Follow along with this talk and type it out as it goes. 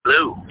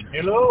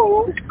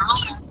Hello.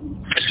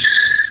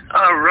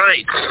 All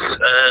right.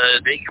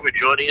 Thank you for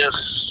joining us.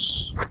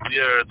 We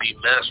are the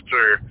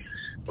Master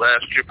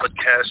Blaster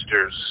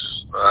Podcasters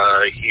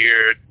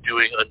here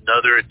doing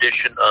another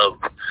edition of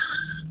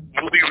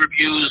movie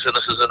reviews, and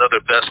this is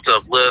another best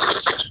of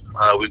list.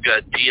 We've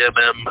got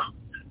DMM,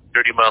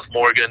 Dirty Mouth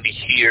Morgan,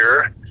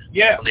 here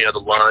on the other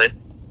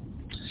line.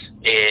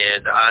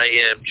 And I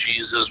am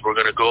Jesus. We're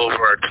going to go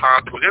over our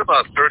top. We've got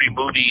about 30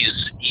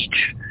 movies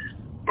each.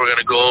 We're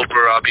going to go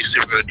over, obviously,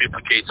 we're going to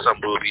duplicate some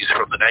movies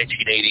from the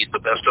 1980s,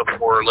 the best of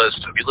horror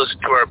list. If you listen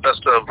to our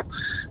best of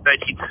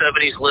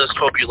 1970s list,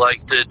 hope you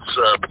liked it.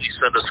 Please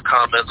send us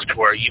comments to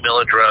our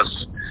email address,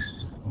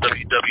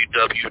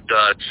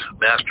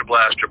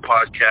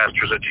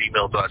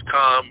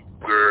 www.masterblasterpodcasters@gmail.com.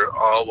 We're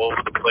all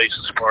over the place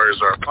as far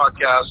as our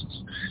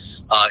podcasts.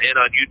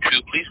 And on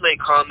YouTube, please make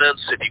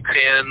comments if you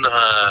can.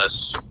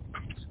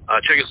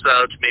 Check us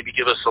out. Maybe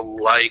give us a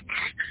like.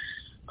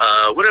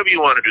 Whatever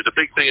you want to do. The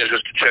big thing is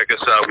just to check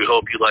us out. We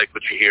hope you like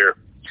what you hear.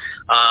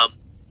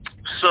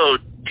 So,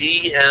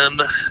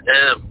 DMM.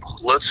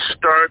 Let's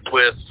start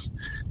with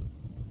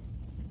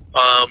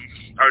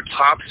our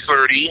top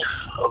 30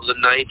 of the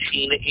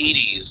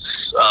 1980s.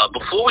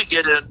 Before we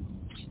get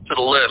into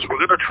the list, we're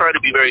going to try to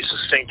be very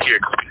succinct here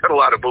because we've got a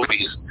lot of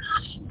movies.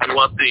 We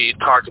want the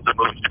talk of the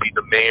movies to be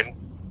the main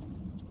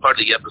part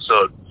of the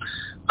episode.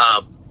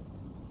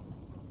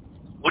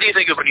 What do you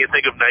think of when you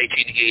think of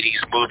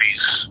 1980s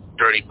movies,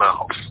 Dirty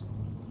Mouth?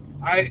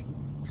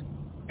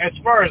 As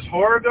far as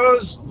horror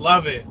goes,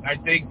 love it. I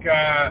think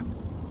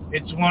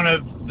it's one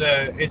of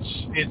the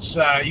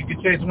you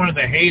could say it's one of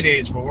the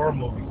heydays for horror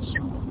movies.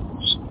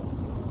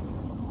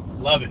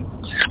 Love it.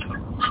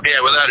 Yeah,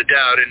 without a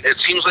doubt. And it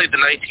seems like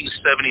the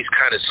 1970s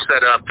kind of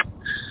set up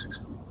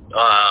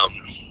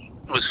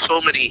with so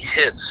many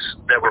hits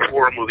that were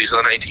horror movies in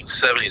the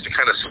 1970s. It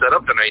kind of set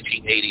up the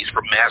 1980s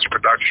for mass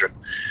production.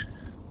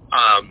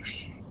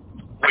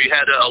 We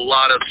had a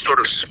lot of sort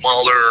of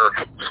smaller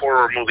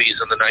horror movies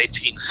in the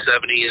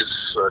 1970s,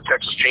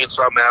 Texas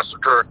Chainsaw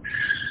Massacre,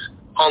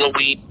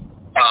 Halloween.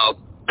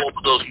 Both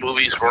of those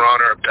movies were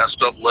on our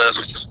best of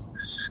list.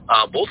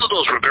 Both of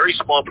those were very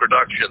small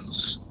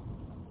productions.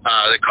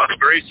 They cost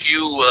very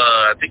few.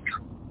 I think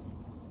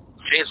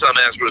Chainsaw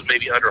Massacre was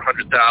maybe under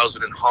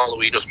 100,000, and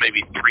Halloween was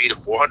maybe 300,000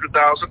 to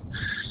 400,000,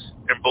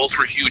 and both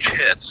were huge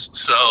hits.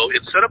 So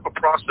it set up a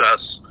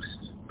process.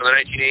 In the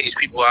 1980s,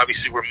 people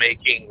obviously were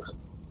making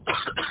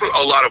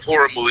a lot of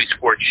horror movies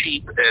for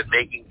cheap and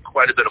making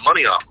quite a bit of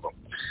money off them.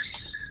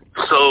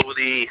 So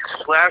the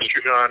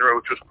slasher genre,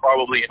 which was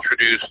probably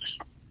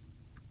introduced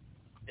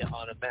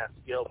on a mass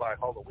scale by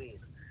Halloween,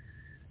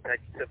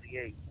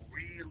 1978,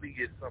 really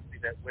is something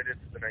that went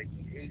into the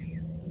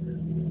 1980s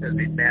as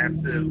a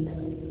massive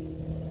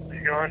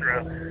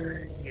genre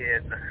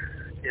in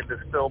this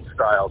film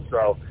style.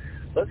 So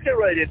let's get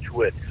right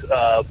into it.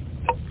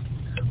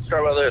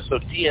 Start right there. So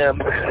DM,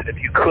 if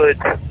you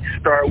could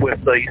start with,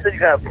 you said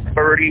you have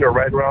 30 or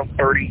right around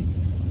 30?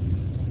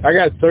 I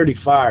got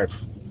 35.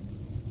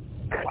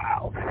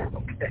 Wow.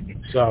 Okay.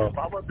 So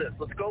how about this?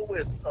 Let's go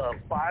with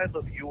 5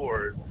 of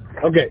yours.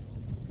 Okay.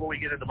 Before we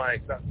get into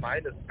mine is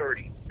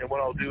 30. And what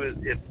I'll do is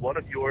if one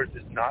of yours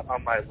is not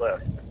on my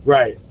list,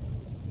 right,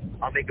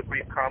 I'll make a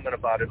brief comment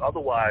about it.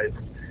 Otherwise,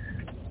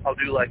 I'll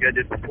do like I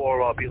did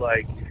before. I'll be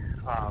like,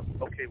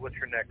 okay, what's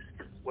your next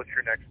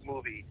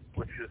movie,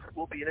 which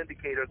will be an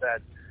indicator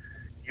that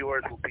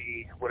yours will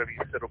be, whatever you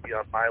said will be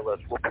on my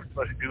list.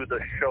 Let's do the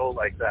show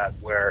like that,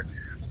 where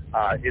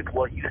it's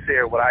what you say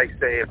or what I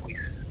say.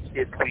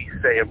 If we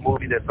say a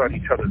movie that's on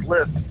each other's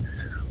list,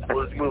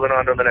 we'll just moving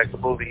on to the next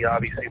movie.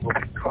 Obviously, we'll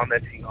be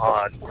commenting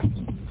on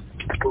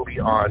the movie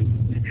on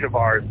each of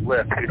our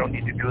lists. We don't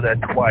need to do that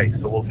twice,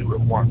 so we'll do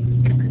it once.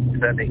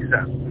 Does that make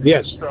sense?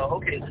 Yes. So,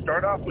 okay,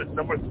 start off with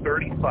number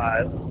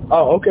 35.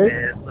 Oh, okay.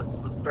 And let's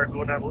start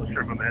going down the list,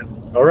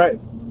 man. All right.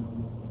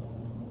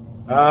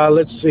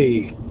 Let's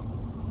see.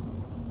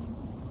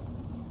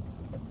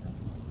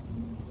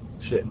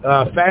 Shit.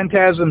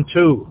 Phantasm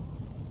 2.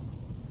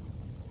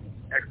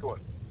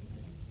 Excellent.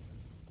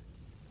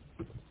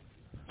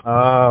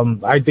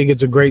 I think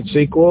it's a great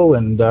sequel,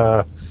 and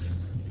I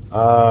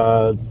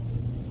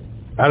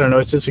don't know.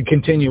 It's just a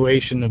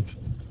continuation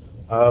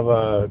of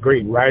a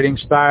great writing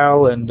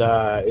style, and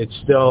it's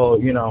still,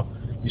 you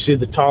see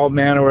the tall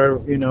man, or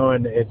whatever,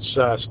 and it's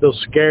still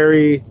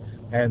scary,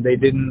 and they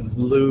didn't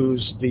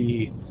lose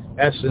the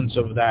essence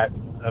of that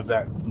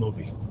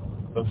movie,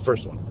 of the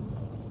first one.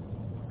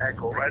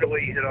 Excellent. Right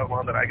away, you hit on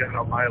one that I got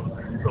on my list.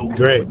 So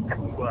great.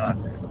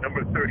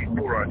 Number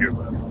 34 on your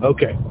list.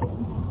 Okay.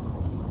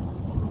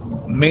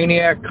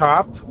 Maniac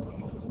Cop. Okay.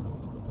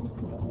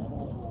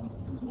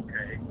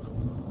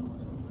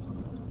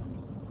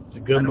 It's a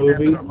good movie. I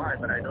don't have it on mine,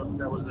 but I know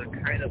that was a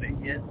kind of a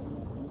hit.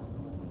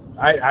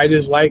 I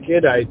just like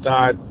it. I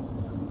thought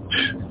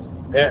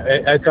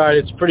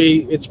it's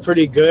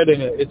pretty good,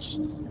 and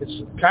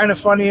it's kind of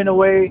funny in a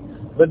way,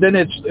 but then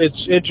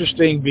it's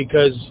interesting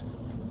because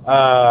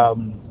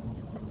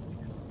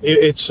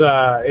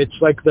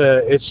it's like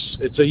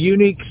it's a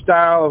unique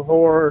style of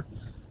horror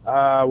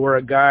where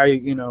a guy,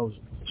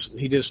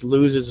 he just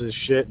loses his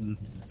shit and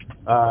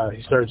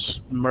he starts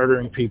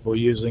murdering people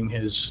using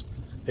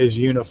his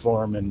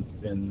uniform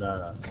and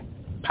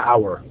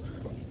power.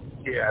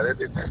 Yeah,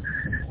 it's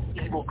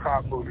evil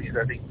cop movies,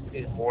 I think,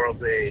 became more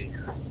of a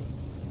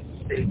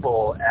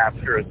staple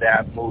after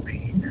that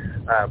movie.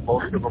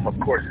 Most of them, of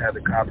course, had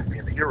the cops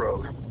being the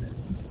heroes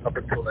up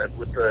until then,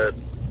 with the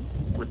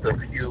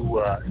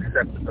few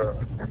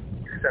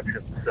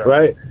exceptions. So,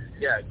 right.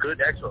 Yeah, good,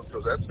 excellent.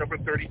 So that's number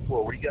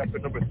 34. What do you got for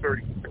number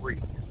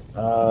 33?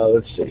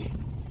 Let's see.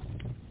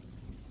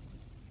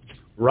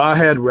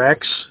 Rawhead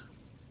Rex.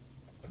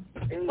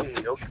 Hey,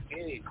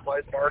 okay,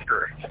 Clive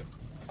Barker.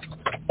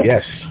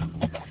 Yes.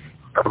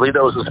 I believe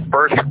that was his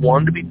first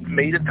one to be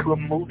made into a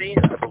movie,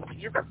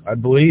 I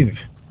believe.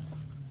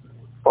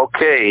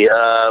 Okay,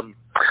 have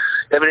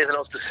anything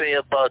else to say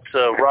about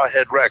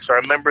Rawhead Rex? I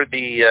remember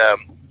the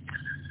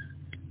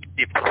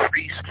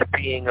priest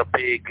being a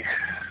big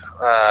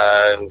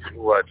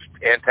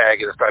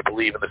antagonist, I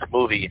believe, in this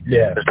movie,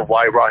 as to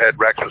why Rawhead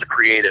Rex was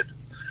created.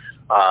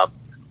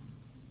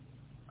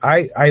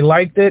 I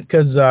liked it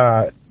because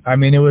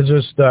it was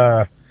just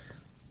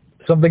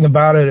something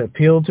about it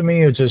appealed to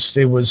me.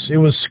 It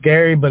was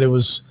scary, but it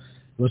was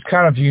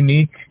kind of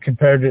unique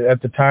compared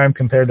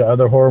to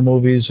other horror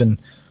movies, and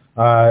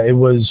it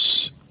was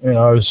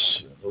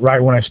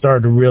right when I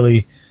started to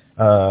really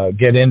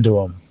get into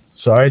them.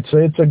 So I'd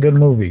say it's a good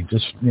movie.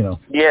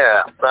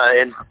 Yeah,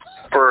 and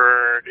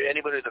for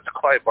anybody that's a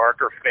Clive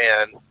Barker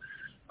fan,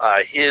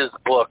 his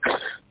books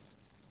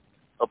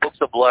of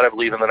Blood, I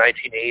believe, in the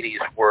 1980s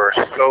were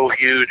so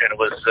huge, and it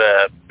was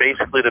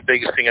basically the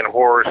biggest thing in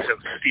horror since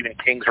Stephen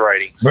King's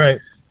writings. Right.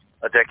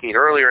 A decade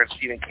earlier, and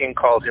Stephen King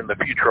called him the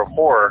future of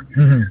horror.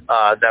 Mm-hmm.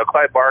 Now,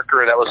 Clive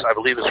Barker, that was, I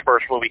believe, his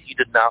first movie. He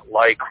did not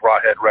like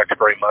Rawhead Rex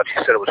very much.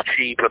 He said it was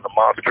cheap, and the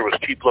monster was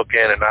cheap looking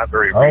and not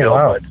very real.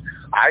 Wow. But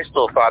I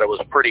still thought it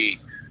was pretty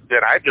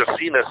good. I've just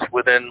seen this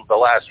within the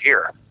last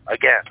year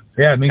again.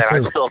 Yeah, me too.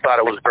 And I still thought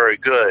it was very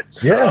good.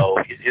 Yeah. So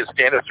his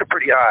standards are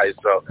pretty high.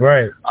 So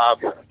right.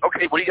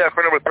 Okay, what do you got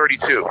for number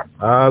 32?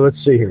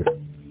 Let's see here.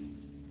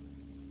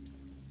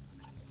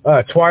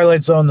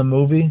 Twilight Zone, the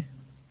movie.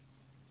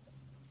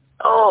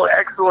 Oh,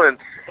 excellent!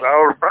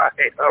 All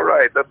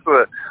right.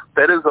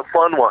 That is a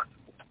fun one.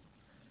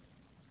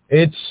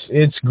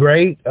 It's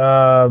great.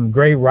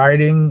 Great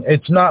writing.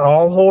 It's not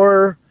all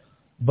horror,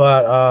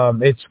 but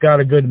it's got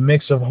a good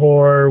mix of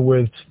horror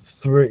with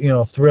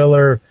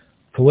thriller,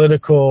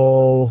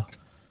 political.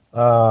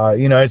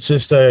 It's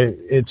just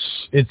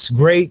it's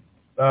great.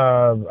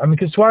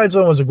 Because Twilight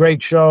Zone was a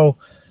great show,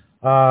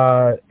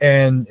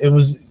 and it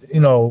was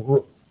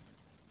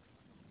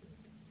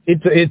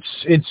it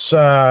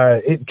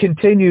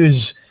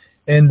continues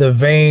in the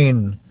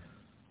vein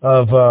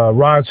of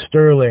Rod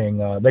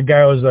Serling. That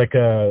guy was like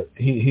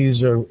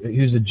he's a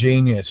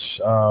genius,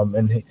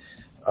 and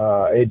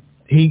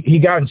he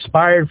got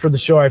inspired for the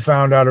show. I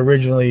found out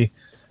originally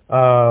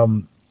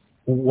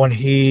when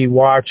he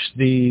watched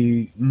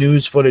the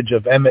news footage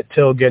of Emmett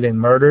Till getting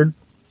murdered.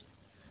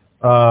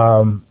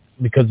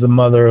 Because the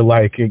mother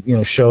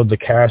showed the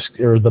casket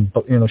or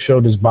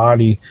showed his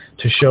body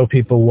to show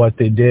people what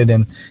they did,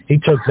 and he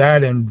took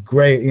that and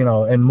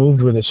and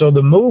moved with it. So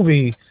the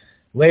movie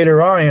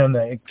later on,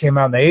 it came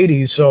out in the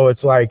 80s, so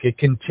it's like it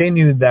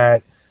continued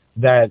that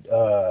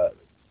the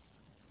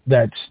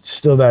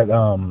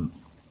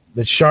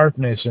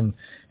sharpness and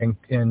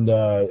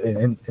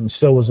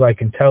still was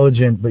like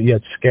intelligent but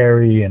yet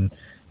scary, and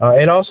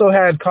it also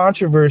had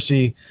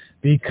controversy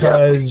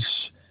because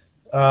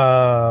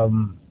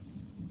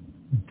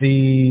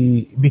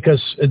because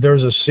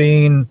there's a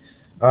scene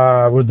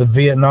with the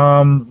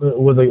Vietnam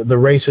with the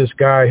racist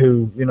guy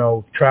who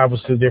travels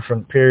through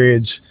different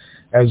periods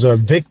as a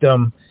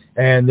victim,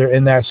 and there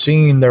in that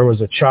scene there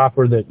was a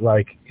chopper that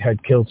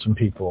had killed some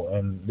people,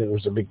 and there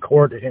was a big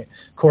court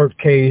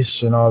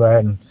case and all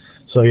that, and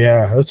so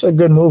yeah, it's a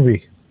good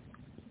movie.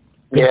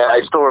 Yeah, I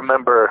still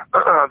remember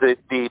there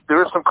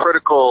was some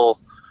critics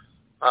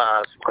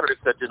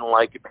that didn't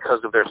like it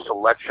because of their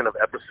selection of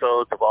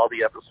episodes. Of all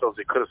the episodes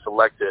they could have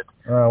selected,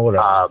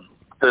 whatever.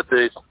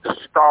 The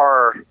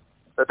star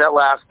the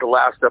last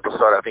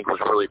episode I think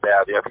was really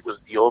bad. I think it was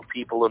the old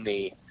people in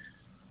the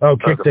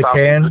kick the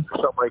can or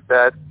something like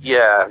that.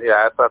 Yeah.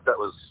 I thought that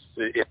was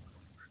if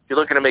you're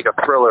looking to make a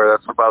thriller,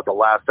 that's about the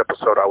last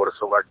episode I would have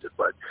selected.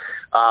 But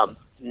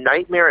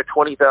Nightmare at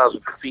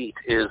 20,000 Feet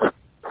is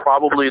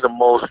probably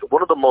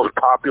one of the most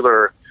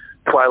popular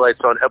Twilight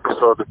Zone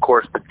episodes, of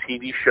course, the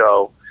TV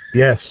show.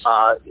 Yes.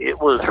 It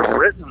was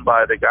written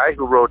by the guy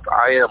who wrote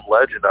I Am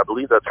Legend. I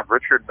believe that's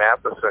Richard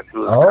Matheson,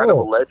 who is kind of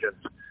a legend.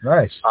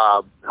 Nice.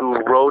 Who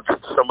wrote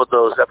some of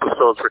those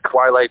episodes for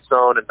Twilight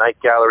Zone and Night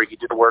Gallery. He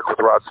did work with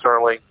Rod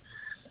Serling.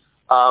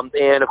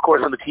 And, of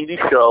course, on the TV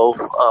show,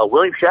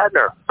 William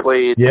Shatner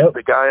played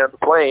the guy on the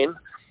plane.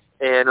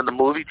 And in the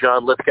movie,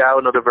 John Lithgow,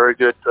 another very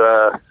good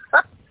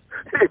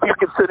if you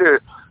consider,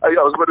 I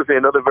was going to say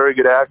another very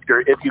good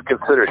actor, if you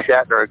consider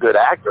Shatner a good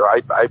actor.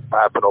 I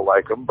happen to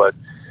like him, but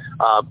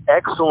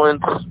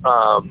excellent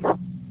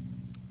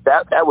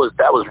that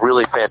was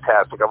really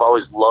fantastic. I've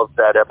always loved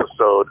that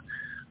episode.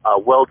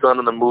 Well done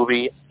in the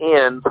movie,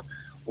 and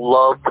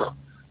loved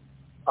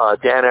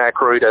Dan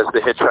Aykroyd as the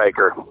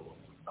hitchhiker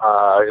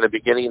in the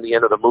beginning and the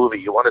end of the movie.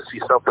 You want to see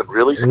something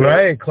really scary.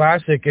 Right,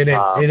 classic, and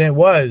it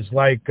was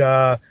like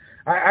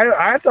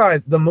I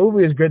thought the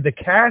movie was good. The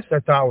cast I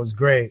thought was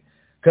great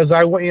because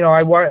I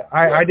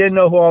didn't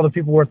know who all the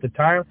people were at the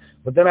time,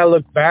 but then I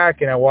looked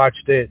back and I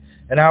watched it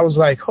and I was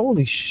like,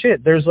 holy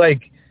shit! There's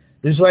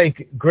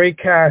great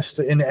cast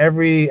in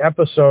every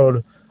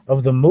episode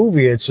of the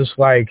movie. It's just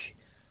like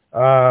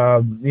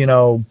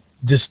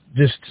just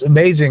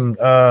amazing.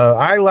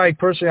 I like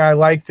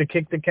the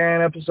Kick the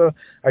Can episode.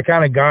 I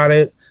kind of got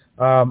it.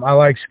 I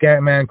like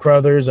Scatman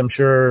Crothers. I'm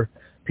sure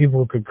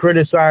people could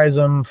criticize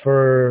him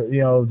for,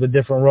 the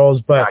different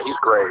roles, but he's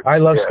great. I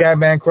love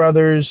Scatman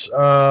Crothers.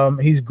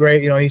 He's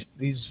great.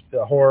 He's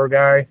a horror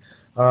guy.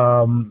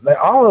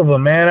 All of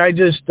them, man. I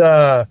just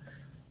a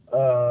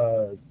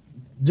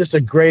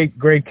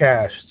great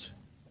cast.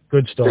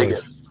 Good story.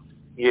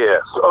 Yeah.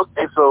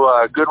 Okay.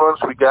 So good ones.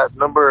 We got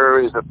number,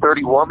 is it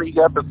 31 that you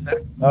got?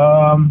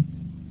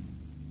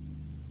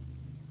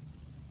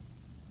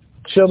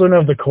 Children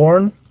of the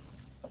Corn.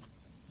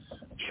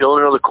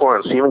 Children of the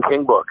Corn, Stephen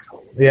King book.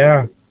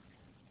 Yeah.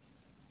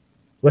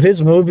 But his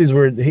movies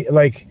were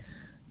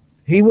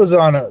he was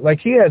on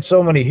he had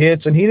so many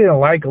hits, and he didn't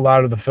like a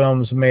lot of the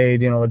films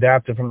made,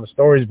 adapted from the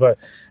stories. But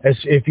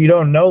if you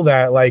don't know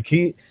that,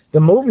 the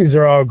movies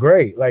are all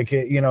great.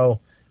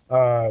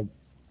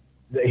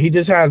 He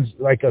just has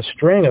a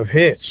string of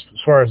hits as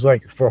far as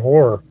for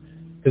horror,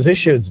 because this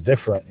shit's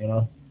different,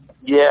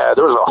 Yeah,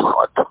 there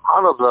was a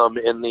ton of them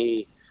in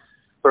the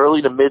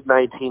early to mid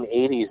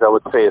 1980s, I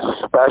would say,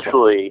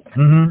 especially.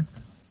 Mm-hmm.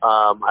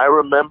 I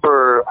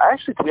remember,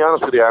 actually, to be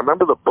honest with you, I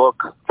remember the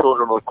book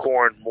Children of the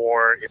Corn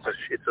more. It's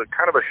a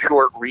kind of a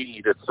short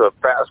read. It's a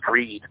fast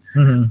read.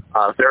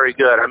 Mm-hmm. Very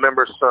good. I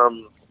remember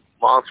some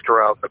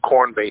monster out in the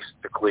corn,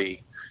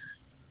 basically,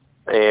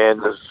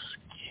 and this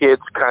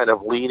kids kind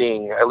of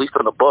leading, at least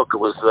in the book, it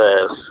was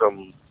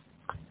some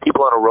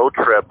people on a road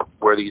trip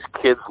where these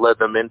kids led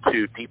them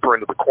deeper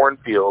into the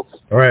cornfields.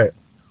 Right.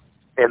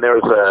 And there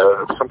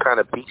was some kind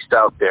of beast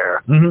out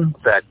there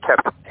that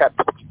kept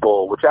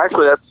people, which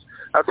actually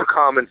that's a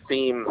common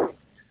theme,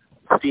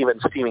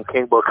 Stephen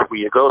King books, where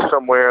you go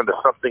somewhere and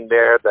there's something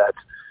there that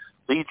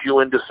leads you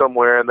into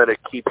somewhere and then it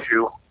keeps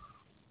you.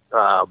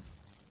 So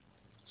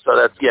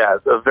that's,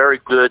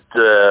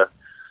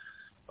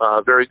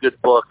 a very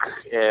good book.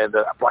 And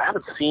I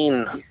haven't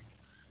seen,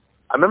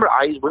 I remember,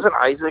 wasn't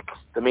Isaac,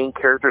 the main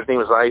character's name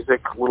was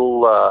Isaac,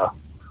 little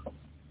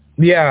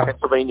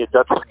Pennsylvania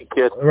Dutch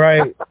kid.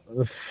 Right.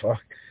 Fuck.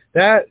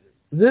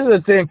 This is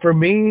the thing, for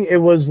me, it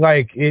was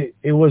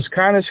it was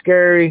kind of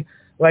scary,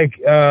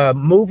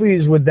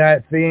 movies with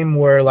that theme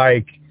where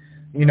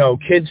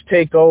kids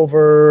take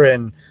over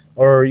it's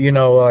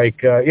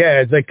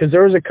because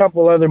there was a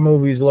couple other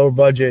movies, low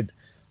budget,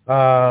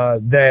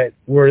 that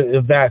were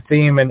of that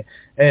theme, and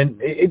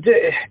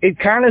it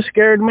kind of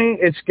scared me.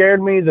 It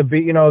scared me,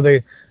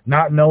 the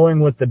not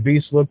knowing what the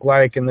beast looked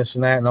like and this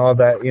and that and all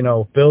that,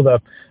 build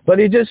up. But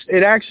it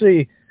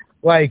actually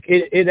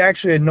it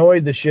actually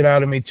annoyed the shit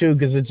out of me too,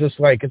 because it's just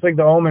it's like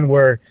The Omen,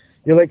 where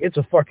you're it's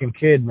a fucking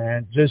kid,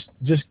 man. Just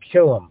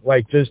kill him.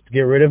 Just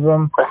get rid of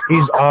him.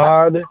 He's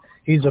odd.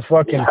 He's a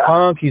fucking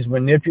punk. He's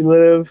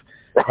manipulative.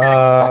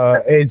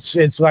 It's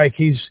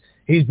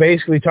he's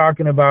basically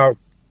talking about,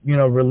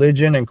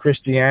 religion and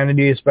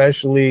Christianity,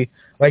 especially.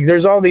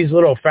 There's all these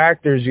little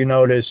factors you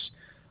notice,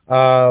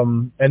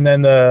 and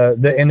then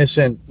the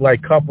innocent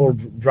couple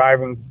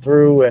driving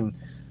through, and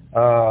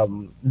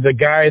the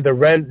guy, the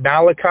red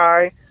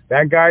Malachi,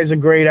 that guy's a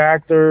great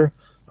actor.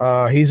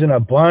 He's in a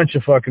bunch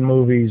of fucking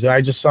movies.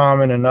 I just saw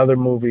him in another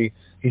movie.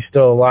 He's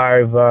still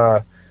alive.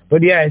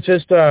 But yeah, it's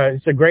just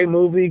it's a great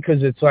movie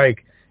because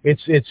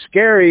it's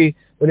scary,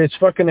 but it's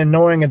fucking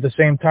annoying at the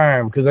same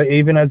time. Because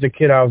even as a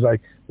kid, I was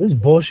like, this is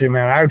bullshit,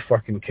 man. I would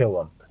fucking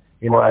kill him.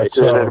 Right,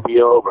 so it'd be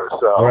over.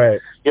 So, right.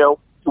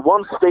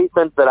 One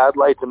statement that I'd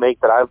like to make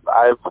that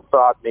I've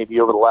thought maybe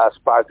over the last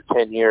 5 to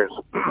 10 years,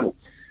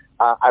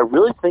 I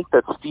really think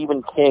that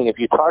Stephen King, if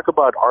you talk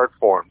about art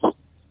forms,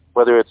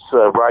 whether it's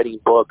writing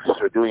books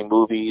or doing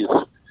movies,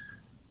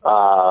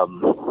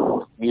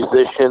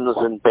 musicians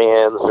and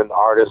bands and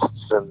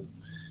artists, and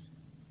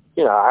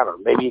I don't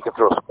know, maybe you can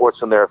throw sports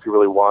in there if you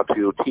really want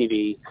to,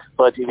 TV.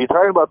 But if you're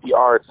talking about the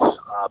arts,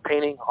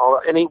 painting,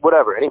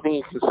 anything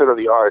you consider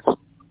the arts,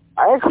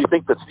 I actually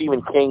think that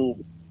Stephen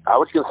King, I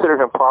would consider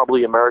him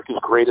probably America's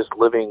greatest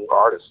living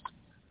artist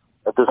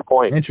at this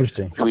point.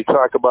 Interesting. If we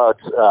talk about,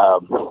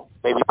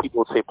 maybe people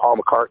would say Paul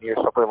McCartney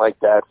or something like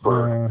that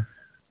for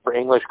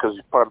English because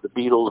he's part of the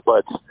Beatles,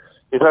 but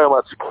you're talking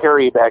about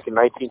Carrie back in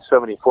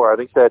 1974. I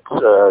think that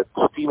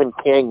Stephen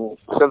King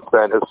since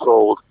then has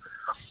sold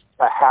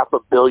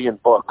 500 million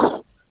books.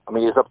 I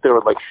mean, he's up there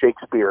with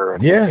Shakespeare,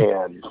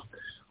 and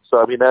so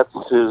I mean that's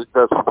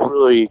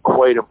really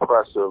quite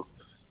impressive,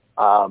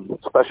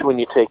 especially when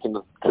you take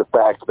into the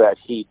fact that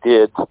he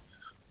did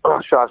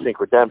Shawshank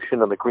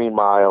Redemption and The Green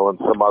Mile and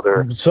some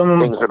other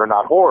things that are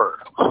not horror.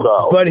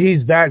 So, but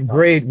he's that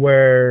great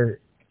where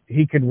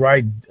he could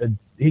write.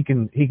 He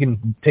can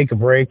take a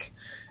break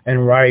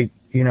and write,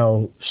 you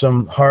know,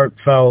 some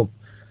heartfelt,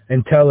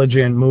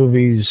 intelligent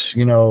movies,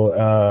 you know,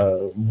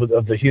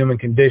 of the human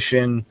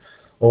condition,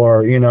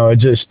 or, you know,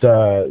 it's just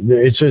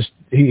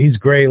he's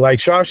great. Like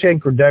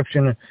Shawshank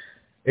Redemption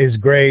is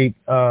great.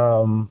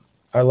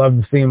 I love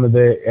the theme of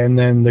it, and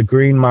then The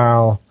Green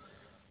Mile.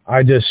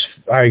 I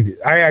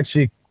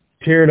actually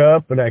teared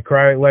up and I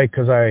cried, like,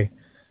 because I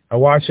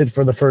watched it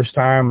for the first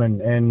time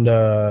and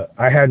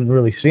I hadn't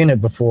really seen it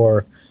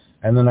before,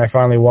 and then I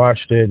finally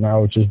watched it and I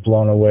was just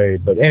blown away.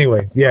 But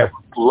anyway, yeah.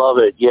 Love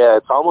it. Yeah,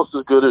 it's almost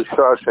as good as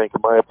Shawshank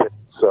in my opinion.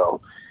 So,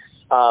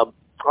 all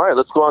right,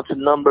 let's go on to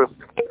number 30.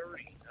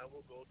 Now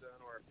we'll go down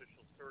our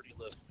official 30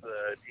 list.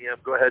 DM,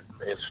 go ahead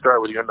and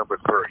start with your number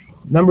 30.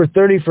 Number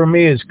 30 for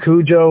me is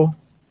Cujo.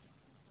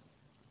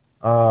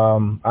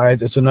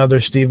 It's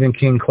another Stephen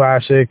King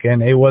classic,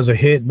 and it was a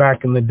hit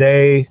back in the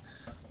day.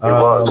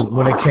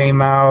 When it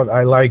came out.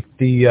 I liked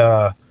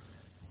the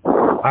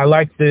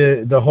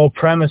whole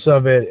premise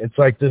of it. It's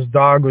like this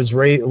dog was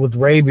with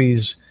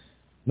rabies,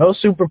 no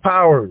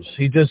superpowers.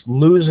 He just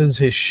loses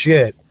his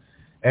shit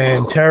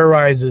and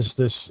terrorizes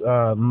this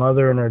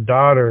mother and her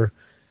daughter.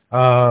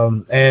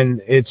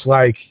 And it's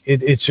like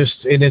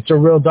it's a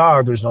real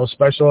dog. There's no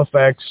special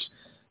effects.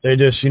 They're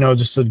just, you know,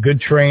 just a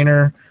good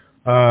trainer.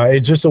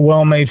 It's just a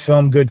well-made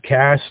film, good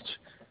cast.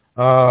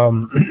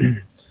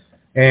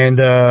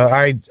 And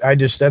I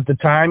just, at the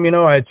time, you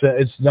know,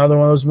 it's another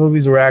one of those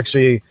movies where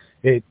actually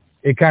it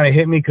kind of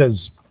hit me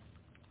because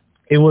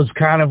it was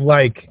kind of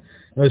like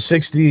in the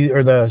 60s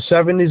or the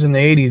 70s and the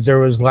 80s, there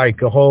was like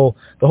the whole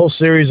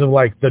series of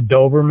like the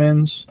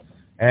Dobermans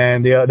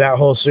and that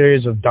whole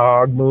series of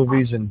dog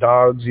movies and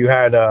dogs. You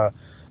had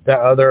that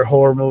other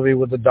horror movie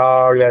with the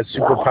dog that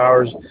had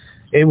superpowers.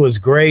 It was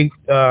great,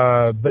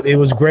 but it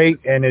was great,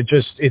 and it's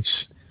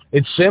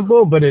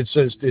simple, but it's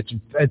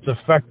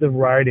effective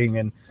writing,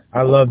 and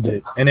I loved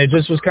it. And it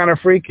just was kind of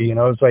freaky, you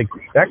know. It's like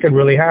that could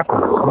really happen.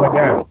 Oh my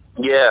God.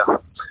 Yeah,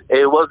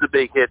 it was a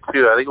big hit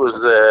too. I think it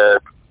was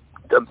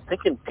I'm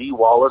thinking Dee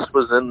Wallace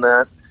was in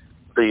that.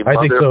 The mother,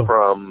 I think so.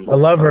 From I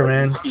love her,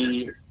 man.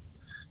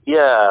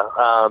 Yeah,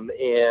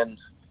 and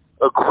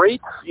a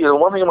great, you know,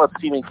 one thing about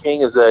Stephen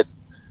King is that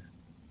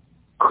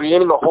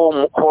creating a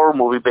whole horror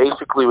movie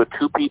basically with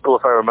two people,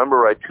 if I remember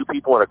right, two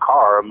people in a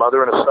car, a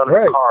mother and a son in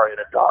a car, and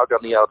a dog on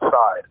the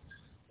outside.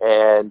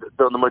 And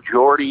the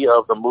majority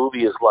of the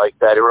movie is like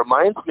that. It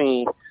reminds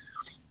me,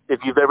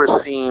 if you've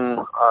ever seen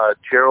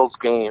Gerald's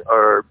Game,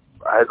 or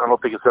I don't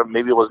think it's ever,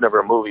 maybe it was never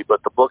a movie,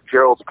 but the book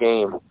Gerald's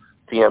Game,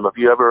 TM, if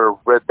you ever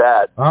read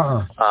that,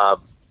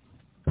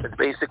 it's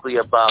basically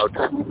about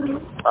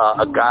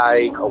a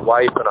guy, a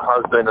wife, and a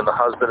husband, and the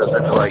husband is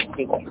into like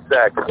kinky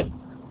sex,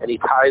 and he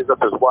ties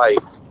up his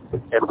wife,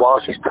 and while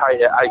she's tied,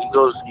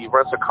 he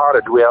rents a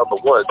cottage way out in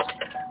the woods,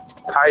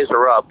 ties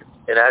her up,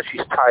 and as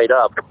she's tied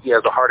up, he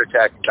has a heart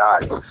attack and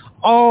dies.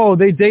 Oh,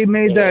 they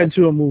made that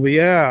into a movie.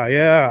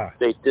 Yeah.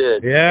 They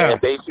did. Yeah.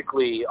 And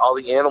basically, all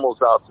the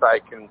animals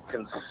outside can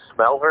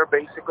smell her,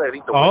 basically. I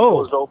think the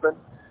window is open.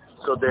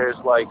 So there's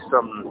like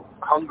some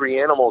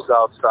hungry animals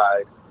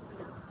outside.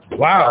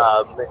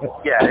 Wow.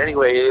 Yeah,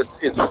 anyway,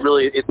 it's a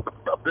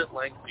bit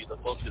lengthy. The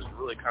book is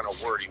really kind of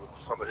wordy with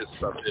some of his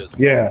stuff is.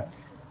 Yeah.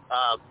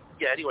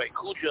 Yeah, anyway,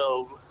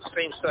 Cujo,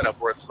 same setup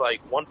where it's like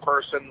one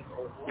person,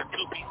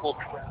 two people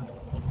trapped in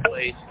one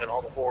place, and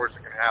all the horrors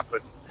that can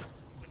happen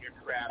when you're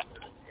trapped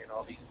and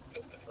all these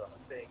things,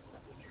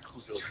 which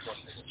Cujo's one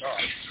thing to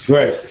talk.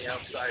 Right. On the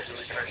outside,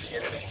 really trying to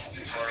get it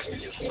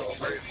so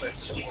very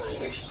effective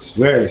horror.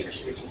 Very.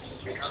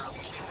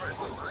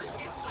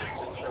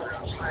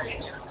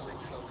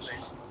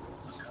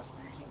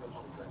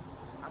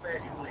 I'm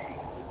actually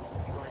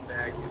going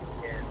back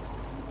and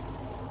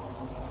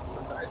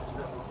besides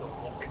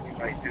one thing we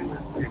might do is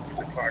if we've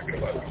been talking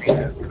about the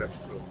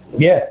episode.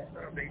 Yeah.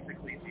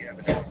 Basically, if you have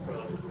an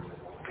episode,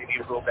 maybe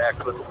you go back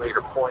to a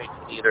later point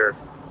and either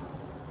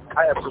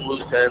tie up some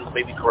loose ends,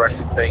 maybe correct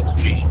some things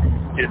we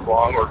did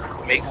wrong, or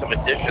make some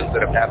additions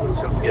that have happened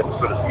since the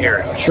episode is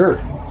aired. Sure.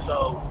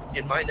 So,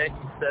 in my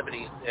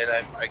 1970s, and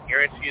I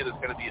guarantee you there's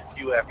going to be a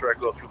few after I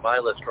go through my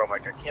list where I'm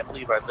like, I can't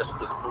believe I missed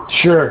this movie.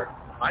 Sure.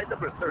 My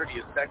number 30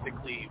 is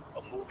technically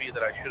a movie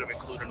that I should have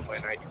included in my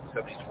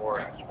 1970s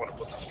horror, and I just want to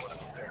put this one in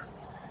there.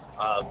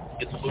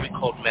 It's a movie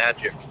called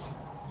Magic,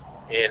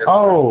 and it's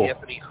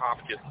Anthony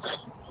Hopkins.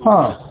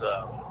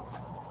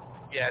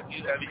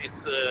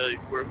 It's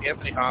where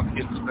Anthony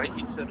Hopkins,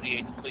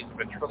 1978, plays a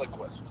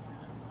ventriloquist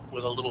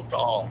with a little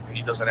doll, and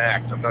he does an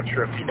act. I'm not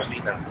sure if you've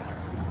seen that.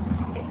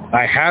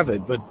 I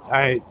haven't, but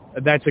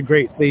that's a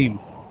great theme.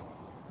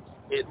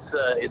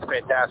 It's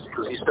fantastic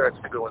because he starts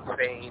to go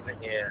insane, and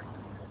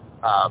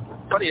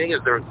funny thing is,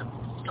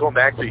 going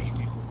back to,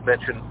 you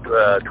mentioned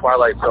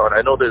Twilight Zone.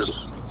 I know there's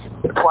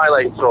a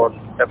Twilight Zone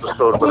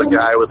episode with a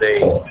guy with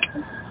a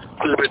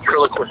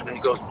ventriloquist, and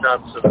he goes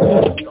nuts, and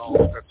the doll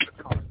starts to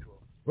talk to him.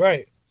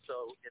 Right. So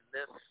in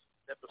this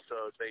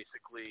episode,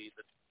 basically,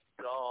 the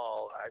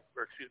doll,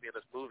 in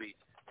this movie,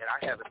 and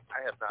I have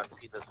not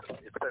seen this.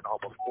 It's been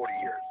almost 40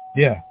 years.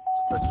 Yeah.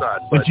 The son,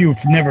 but you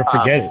never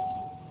forget it.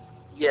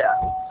 Yeah.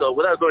 So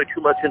without going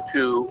too much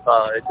into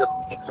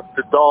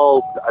the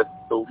doll, I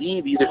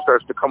believe either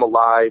starts to come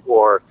alive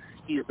or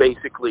he's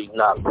basically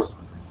nuts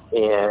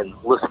and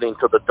listening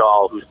to the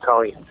doll who's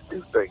telling him to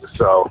do things.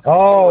 So.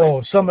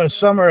 Oh,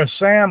 Summer of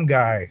Sam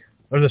guy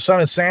or the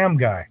Son of Sam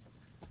guy.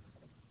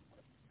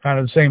 Kind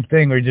of the same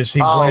thing, or just he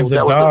blames the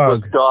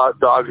dog.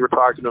 Dogs were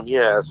talking to him,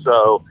 yeah.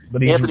 So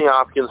Anthony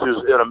Hopkins,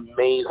 who's an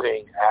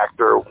amazing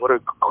actor, what an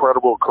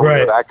incredible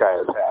career that guy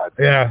has had.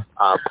 Yeah.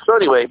 So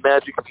anyway,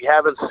 Magic, if you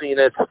haven't seen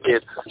it,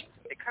 it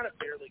kind of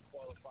barely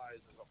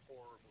qualifies as a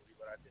horror movie,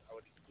 but I think I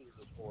would include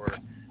it as horror.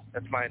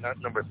 That's my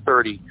number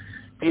 30.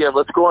 DM,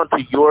 let's go on to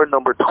your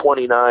number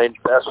 29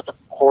 best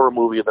horror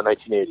movie of the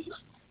 1980s.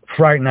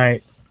 Fright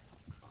Night.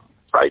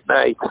 Fright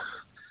Night.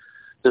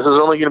 This is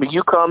only going to be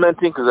you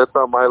commenting because that's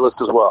on my list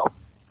as well.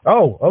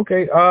 Oh,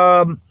 okay.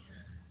 I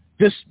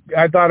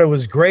thought it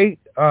was great.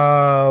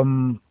 I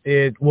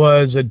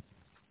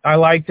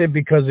liked it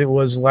because it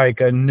was like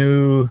at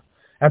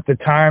the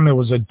time, it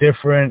was a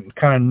different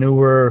kind of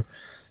newer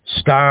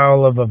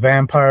style of a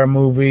vampire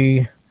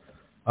movie.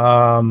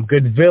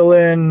 Good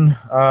villain,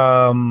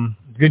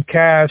 good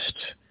cast.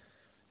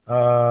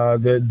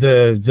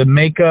 The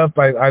makeup,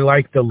 I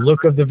like the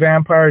look of the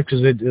vampire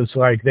because it's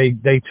like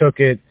they took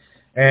it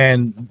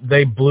and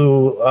they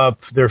blew up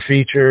their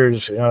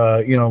features.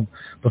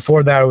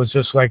 Before that it was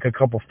just like a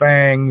couple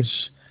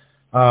fangs,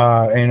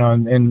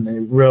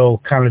 and real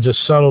kind of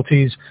just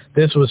subtleties.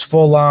 This was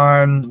full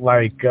on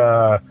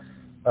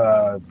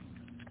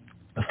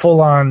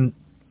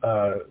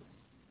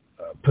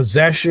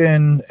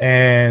possession,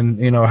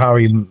 and how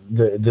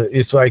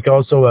it's like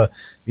also a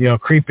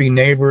creepy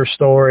neighbor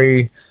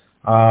story,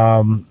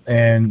 and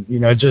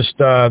just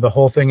the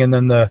whole thing. And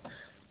then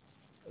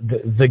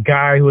the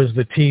guy who is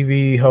the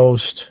TV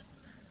host,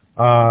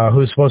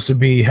 who's supposed to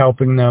be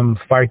helping them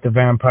fight the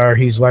vampire,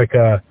 he's like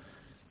a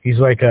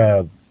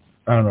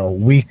I don't know,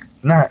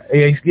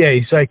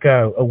 he's like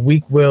a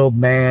weak-willed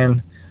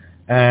man,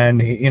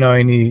 and he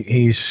kind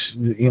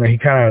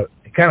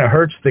of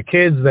hurts the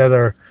kids that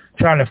are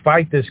trying to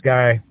fight this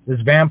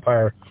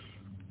vampire,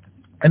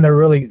 and they're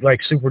really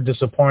like super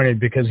disappointed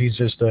because he's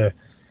just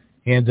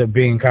he ends up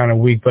being kind of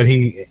weak, but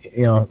he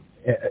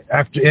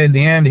after in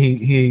the end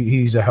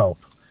he's a help,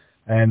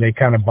 and they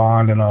kind of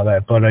bond and all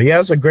that. But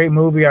it's a great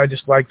movie. I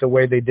just like the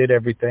way they did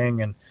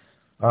everything, and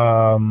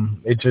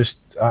it just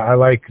I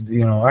like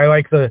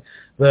the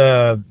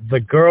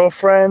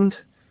girlfriend.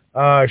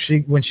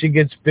 When she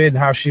gets bit,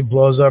 how she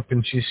blows up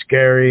and she's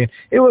scary.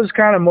 It was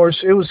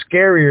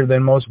scarier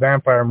than most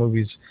vampire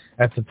movies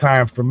at the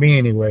time for me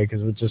anyway,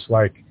 because it was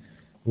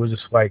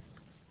just like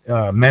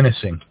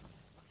menacing.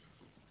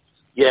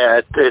 Yeah,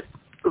 it's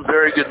a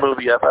very good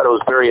movie. I thought it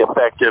was very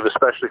effective,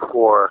 especially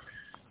for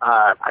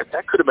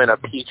that could have been a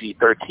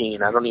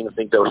PG-13. I don't even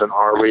think that was an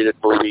R-rated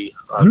movie.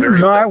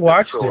 No, I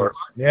watched it.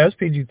 Yeah, it was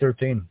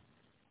PG-13.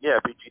 Yeah,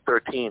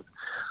 PG-13.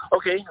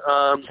 Okay,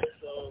 so move on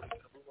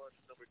to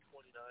number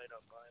 29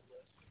 on my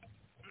list.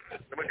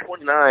 Number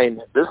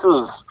 29,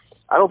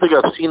 I don't think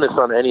I've seen this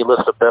on any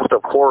list of best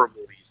of horror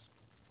movies.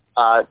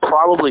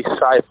 Probably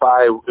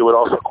sci-fi, it would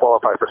also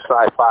qualify for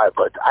sci-fi,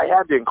 but I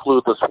had to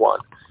include this one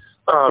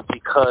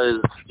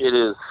because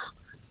it's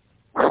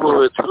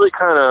really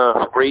kind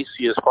of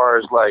racy as far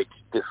as like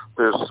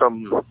there's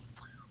some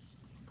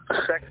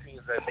sex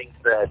scenes. I think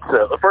that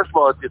first of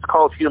all, it's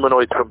called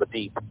Humanoids from the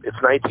Deep. It's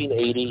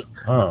 1980.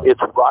 Oh. It's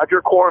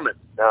Roger Corman.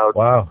 Now,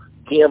 wow.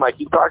 TM, I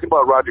keep talking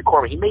about Roger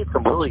Corman. He made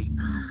some really,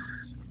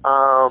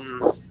 I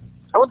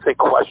wouldn't say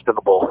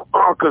questionable,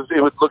 because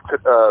it would look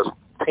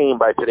tame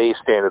by today's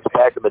standards.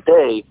 Back in the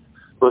day,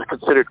 it was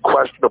considered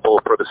questionable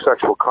for the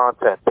sexual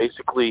content.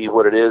 Basically,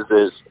 what it is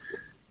it's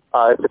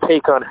a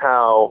take on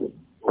how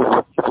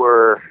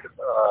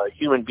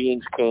human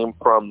beings came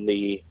from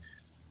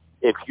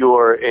if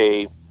you're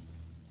a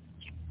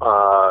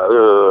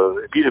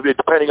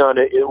depending on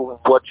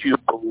what you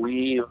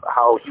believe,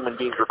 how human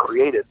beings were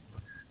created.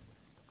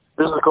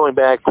 This is going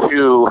back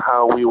to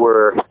how we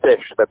were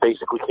fish that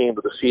basically came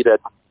to the sea that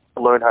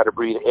learned how to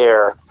breathe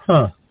air.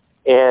 Huh.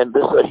 And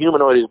a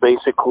humanoid is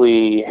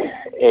basically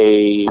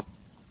a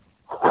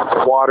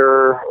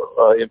water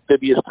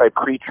amphibious type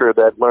creature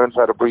that learns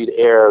how to breathe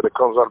air, that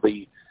comes on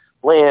the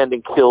land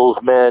and kills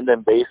men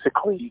and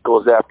basically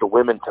goes after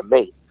women to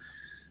mate.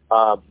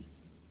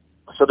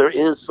 So there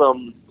is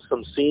some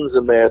scenes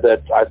in there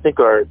that I think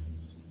are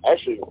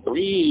actually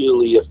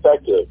really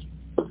effective.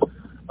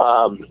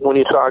 When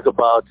you talk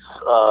about,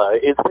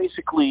 it's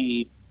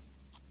basically,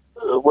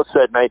 what's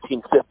that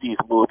 1950s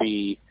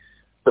movie,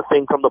 The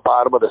Thing from the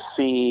Bottom of the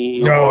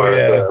Sea,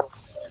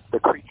 the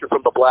Creature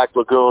from the Black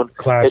Lagoon.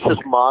 Classic. It's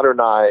just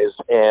modernized,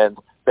 and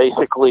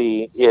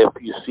basically, if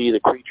you see the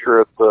creature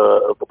of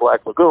the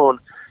Black Lagoon,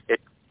 it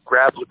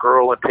grabs a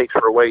girl and takes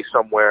her away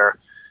somewhere,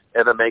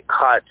 and then they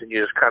cut, and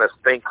you just kind of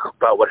think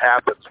about what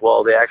happens.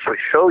 Well, they actually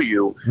show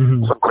you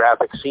some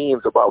graphic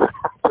scenes about what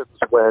happens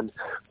when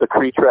the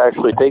creature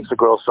actually takes a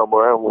girl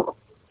somewhere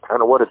and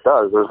kind of what it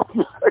does. There's a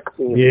few sex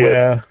scenes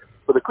Yeah.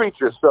 with the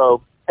creatures.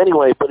 So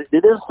anyway, but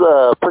it is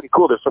pretty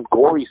cool. There's some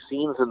gory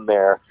scenes in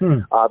there.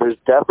 There's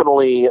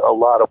definitely a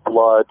lot of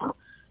blood.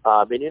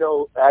 And, you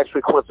know,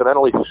 actually,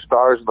 coincidentally, who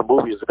stars in the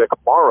movie is Vic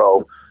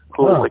Morrow,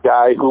 who is the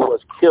guy who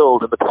was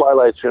killed in the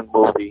Twilight Zone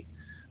movie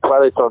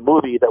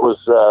that was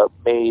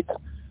made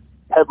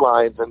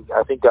headlines and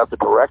I think got the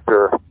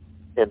director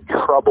in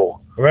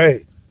trouble.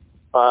 Right.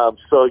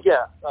 So,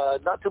 yeah,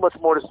 not too much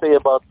more to say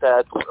about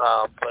that, but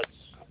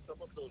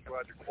some of those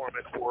Roger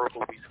Corman horror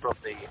movies from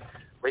the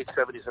late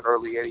 70s and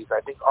early 80s,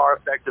 I think, are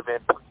effective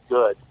and pretty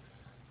good.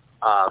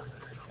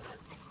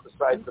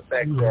 Besides the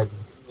fact that,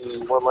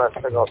 one last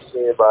thing I'll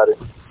say about it,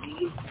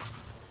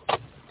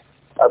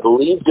 I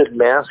believe did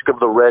Mask of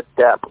the Red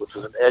Death, which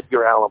was an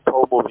Edgar Allan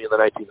Poe movie in the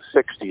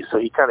 1960s. So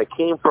he kind of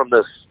came from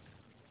this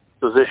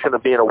position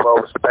of being a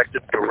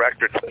well-respected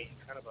director to being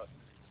kind of a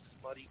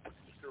buddy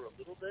producer a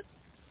little bit.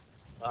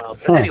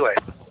 But anyway,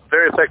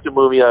 very effective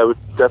movie. I would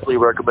definitely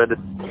recommend it.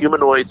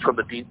 Humanoids from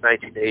the deep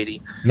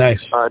 1980. Nice.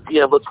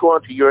 DM, let's go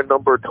on to your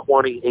number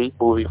 28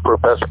 movie for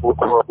best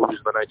horror movies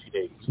in the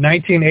 1980s.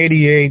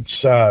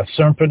 1988's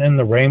Serpent in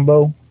the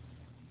Rainbow.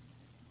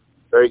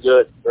 Very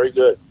good. Very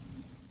good.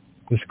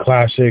 This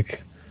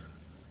classic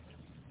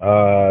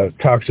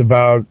talks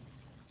about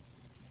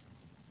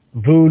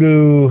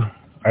voodoo.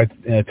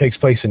 It takes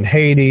place in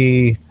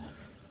Haiti.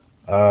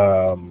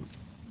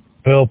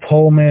 Bill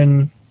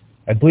Pullman.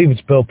 I believe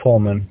it's Bill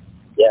Pullman.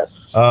 Yes.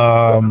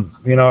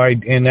 You know,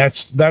 and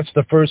that's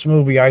the first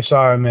movie I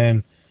saw him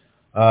in,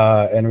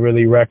 and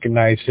really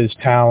recognized his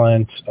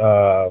talent.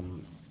 The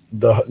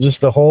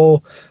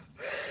whole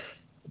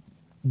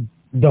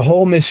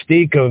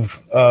mystique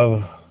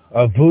of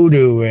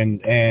voodoo and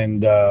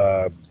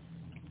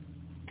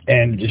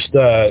just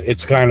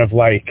it's kind of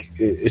like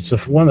it's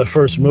one of the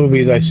first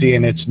movies I see,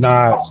 and it's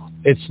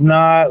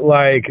not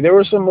like there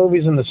were some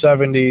movies in the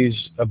 70s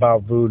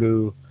about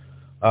voodoo.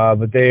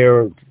 But they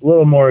are a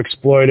little more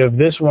exploitive.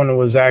 This one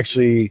was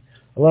actually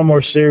a little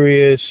more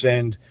serious,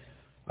 and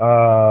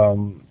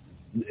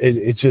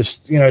it's just,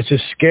 you know, it's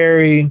just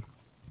scary.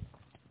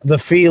 The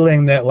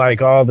feeling that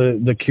like all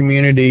the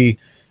community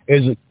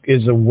is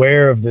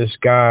aware of this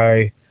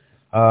guy,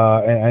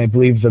 and I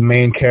believe the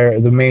main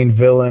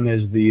villain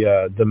is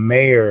the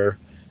mayor,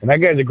 and that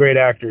guy's a great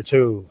actor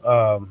too.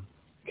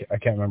 I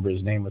can't remember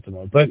his name at the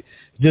moment, but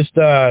just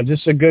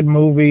a good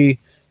movie.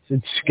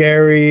 It's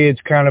scary.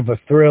 It's kind of a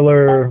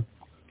thriller.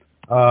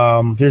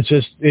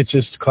 It's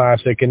just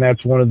classic, and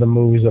that's one of the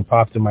movies that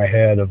popped in my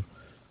head of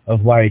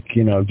like,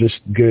 you know,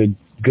 just good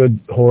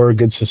horror,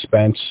 good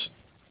suspense.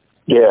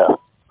 Yeah,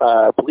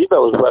 I believe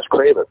that was Wes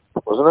Craven,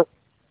 wasn't it?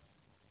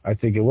 I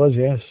think it was,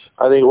 yes.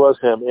 I think it was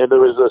him, and there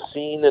was a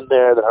scene in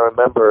there that I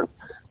remember.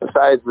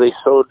 Besides, they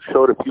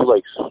showed a few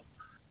like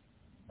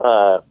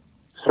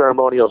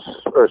ceremonial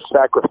or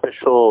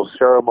sacrificial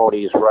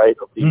ceremonies, right,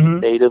 of the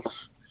natives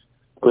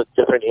with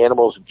different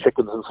animals and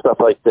chickens and stuff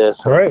like this.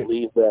 Right.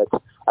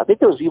 I think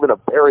there was even a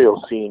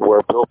burial scene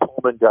where Bill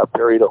Pullman got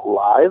buried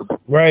alive.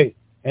 Right.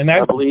 And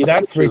that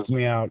freaked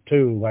me out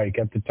too, like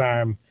at the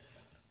time.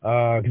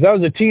 Because I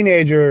was a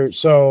teenager,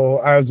 so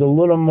I was a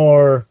little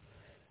more,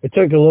 it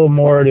took a little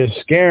more to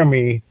scare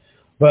me.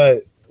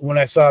 But when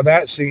I saw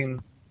that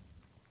scene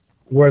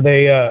where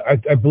they,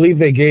 I believe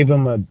they gave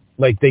him a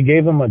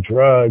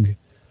drug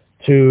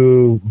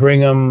to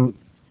bring him,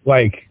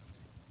 like,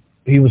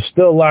 he was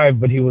still alive,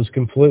 but he was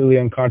completely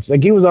unconscious.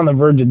 Like, he was on the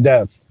verge of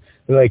death.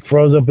 They, like,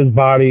 froze up his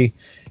body,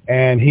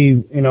 and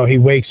he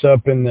wakes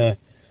up in the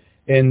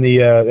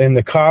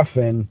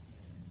coffin,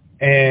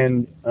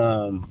 and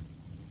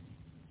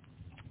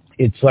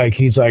it's like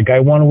he's like, I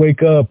want to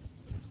wake up.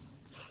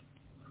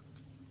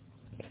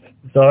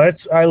 So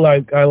I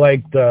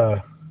liked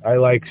all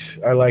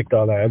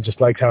that. I just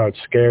liked how it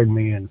scared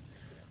me, and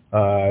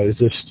it's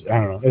just, I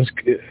don't know.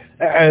 It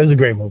was a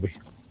great movie.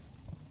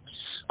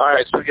 All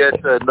right, so we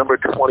get number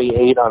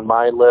 28 on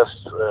my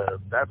list.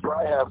 That's where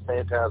I have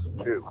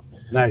Phantasm 2.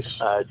 Nice.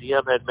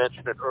 DM had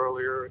mentioned it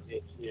earlier.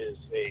 It is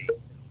a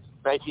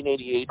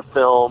 1988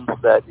 film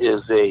that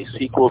is a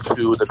sequel to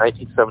the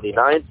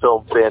 1979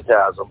 film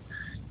Phantasm.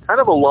 Kind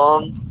of a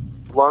long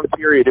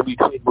period in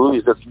between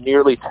movies. That's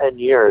nearly 10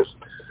 years.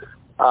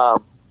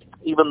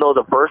 Even though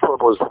the first one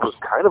was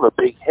kind of a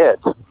big hit,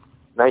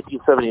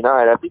 1979,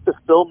 I think the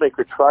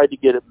filmmaker tried to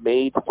get it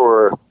made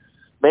for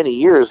many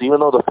years, even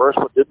though the first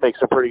one did make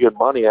some pretty good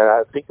money.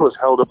 I think it was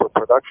held up with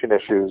production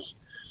issues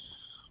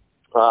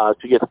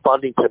to get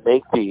funding to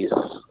make these. It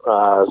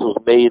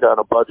was made on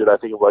a budget, I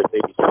think, of like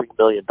maybe $3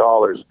 million.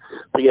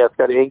 But yeah, it's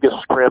got Angus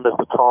Scrimm as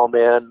the tall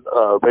man,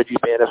 Reggie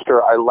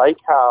Bannister. I like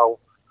how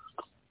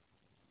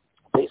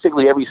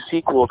basically every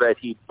sequel that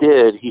he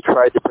did, he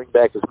tried to bring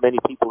back as many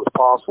people as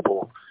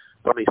possible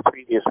from these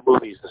previous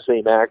movies, the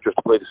same actors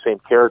to play the same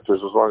characters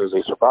as long as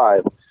they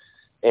survive.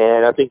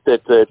 And I think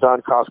that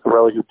Don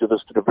Coscarelli, who did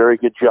this, did a very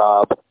good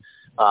job.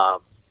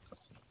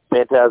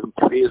 Phantasm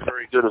 3 is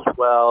very good as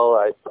well.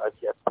 I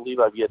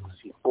believe I've yet to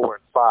see 4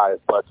 and 5,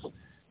 but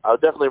I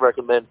would definitely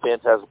recommend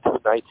Phantasm 2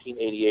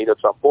 1988.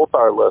 It's on both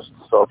our lists,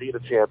 so if you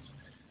get a chance,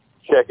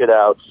 check it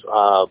out.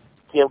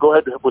 TM, go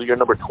ahead with your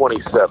number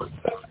 27.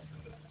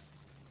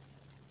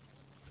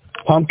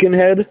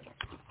 Pumpkinhead.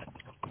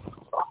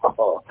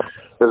 Oh,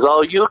 it's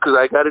all you because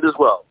I got it as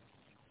well.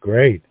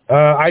 Great.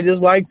 I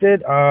just liked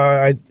it.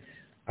 I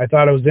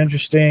thought it was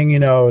interesting. You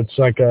know, it's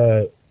like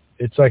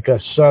a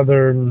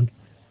southern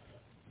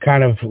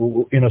kind of,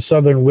 you know,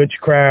 southern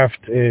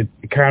witchcraft. It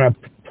kind of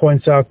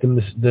points out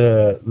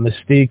the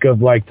mystique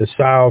of like the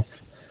South.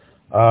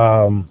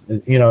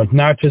 You know, it's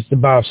not just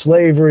about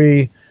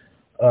slavery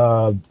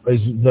as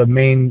the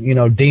main, you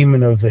know,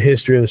 demon of the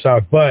history of the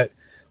South, but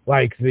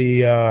like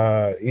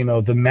the you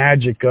know, the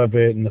magic of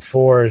it and the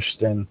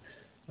forest and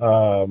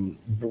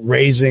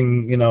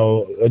raising, you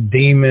know, a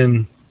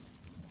demon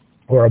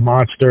or a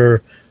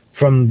monster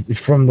from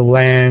the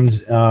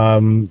land,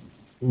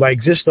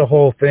 like just the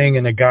whole thing,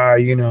 and a guy,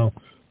 you know,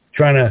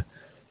 trying to,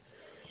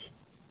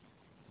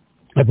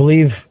 I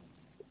believe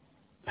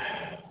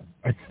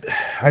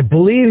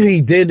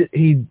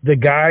the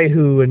guy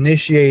who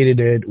initiated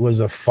it was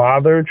a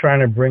father trying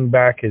to bring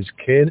back his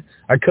kid.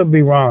 I could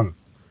be wrong.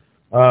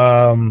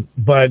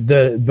 But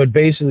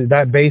basically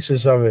that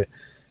basis of it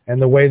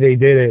and the way they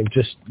did it,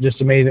 just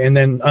amazing. And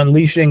then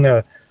unleashing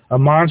a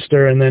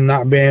monster and then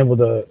not being able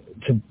to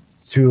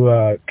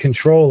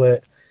control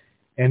it,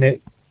 and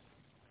it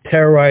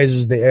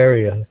terrorizes the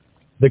area,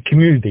 the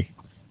community.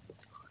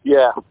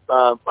 Yeah,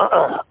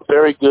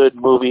 very good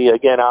movie.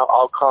 Again,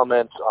 I'll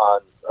comment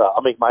on.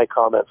 I'll make my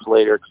comments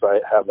later because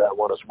I have that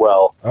one as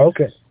well.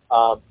 Okay.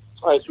 All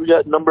right, so we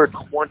got number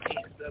 27,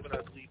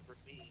 I believe, for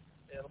me.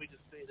 And let me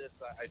just say this: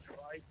 I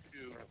tried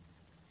to.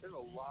 There's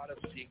a lot of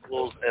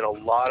sequels and a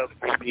lot of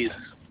movies,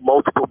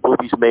 multiple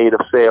movies made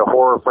of, say, a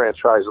horror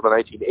franchise in the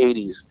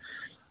 1980s.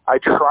 I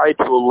tried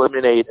to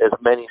eliminate as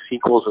many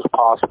sequels as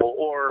possible,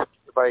 or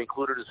if I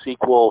included a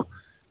sequel,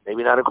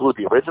 maybe not include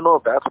the original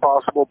if that's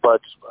possible,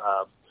 but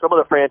some of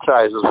the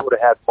franchises would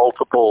have had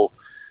multiple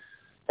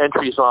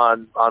entries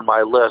on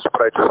my list,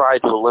 but I tried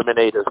to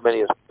eliminate as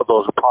many of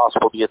those as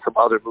possible to get some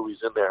other movies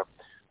in there.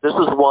 This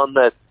is one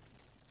that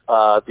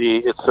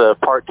it's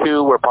part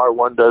 2, where part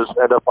 1 does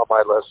end up on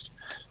my list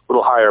a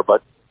little higher,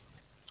 but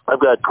I've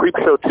got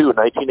Creepshow 2,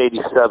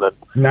 1987.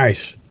 Nice.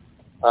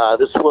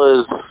 This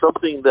was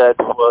something that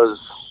was,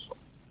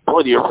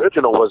 boy, the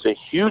original was a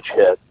huge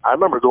hit. I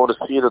remember going to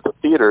see it at the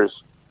theaters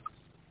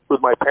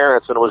with my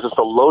parents, and it was just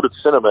a loaded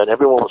cinema, and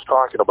everyone was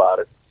talking about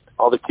it,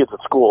 all the kids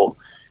at school.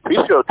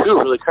 Creepshow 2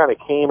 really kind of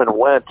came and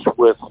went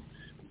with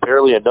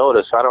barely a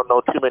notice. I don't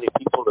know too many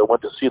people that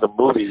went to see the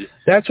movie.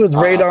 That's with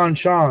Radon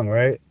Chong,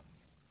 right?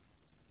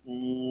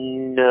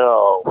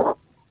 No.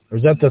 Or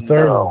is that the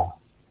third one?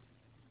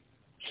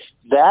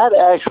 That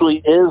actually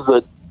is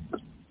the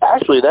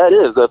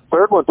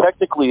third one.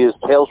 Technically, is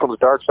Tales from the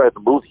Dark Side of the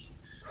movie,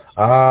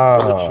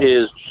 which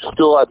is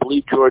still, I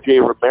believe, George A.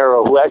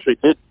 Romero, who actually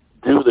did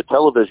do the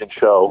television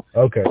show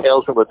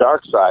Tales from the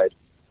Dark Side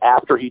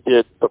after he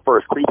did the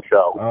first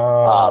Creepshow.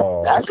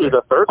 Actually,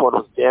 the third one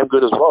was damn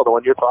good as well. The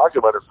one you're talking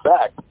about. In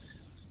fact,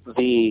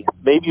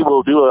 maybe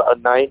we'll do a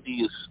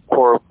 90s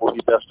horror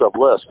movie best of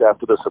list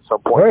after this at some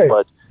point. Right.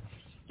 But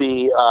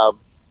the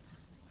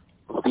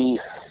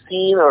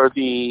scene or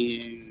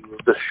the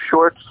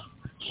short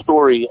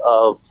story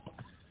of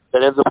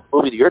that ends up in the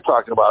movie that you're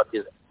talking about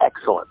is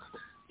excellent.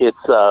 It's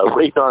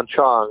Radon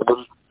Chong. We'll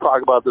just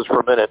talk about this for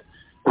a minute.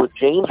 With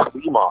James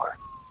Remar,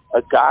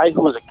 a guy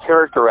who was a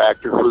character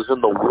actor who was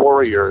in The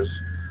Warriors,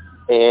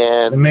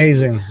 and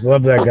amazing,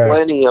 love that guy.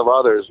 Plenty of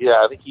others.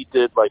 Yeah, I think he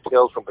did like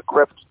Tales from the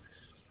Crypt,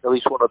 at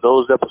least one of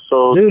those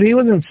episodes. Dude, he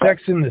was in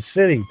Sex and the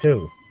City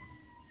too.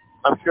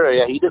 I'm sure.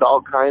 Yeah, he did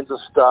all kinds of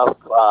stuff.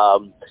 I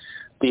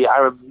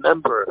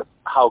remember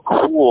how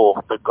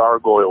cool the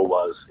gargoyle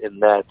was in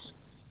that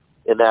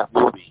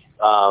movie.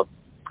 But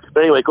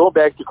anyway, going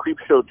back to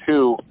Creepshow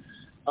 2,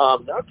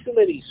 not too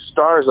many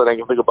stars that I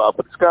can think about,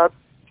 but it's got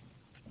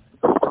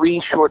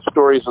 3 short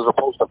stories as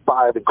opposed to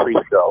 5 in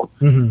Creepshow,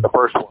 the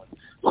first one.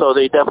 So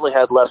they definitely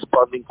had less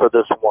funding for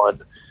this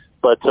one.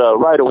 But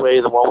right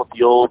away, the one with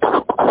the old,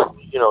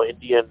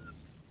 Indian,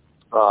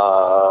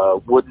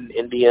 wooden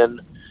Indian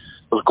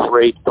was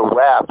great. The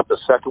raft, the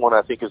second one,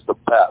 I think is the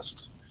best.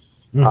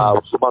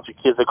 It's a bunch of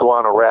kids that go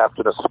on a raft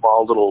in a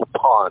small little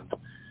pond.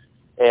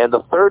 And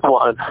the third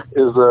one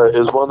is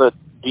one that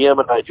DM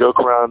and I joke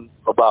around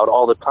about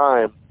all the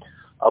time,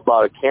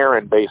 about a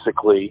Karen,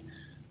 basically,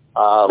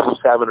 who's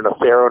having an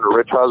affair on a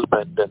rich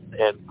husband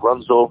and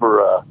runs over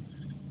a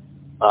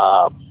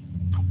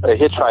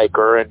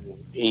hitchhiker, and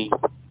he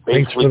basically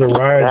thanks for the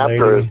ride,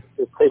 lady.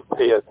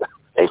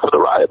 Thanks for the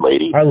ride,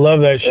 lady. I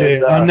love that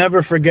shit. I'll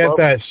never forget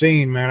that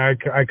scene, man.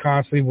 I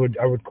constantly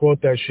would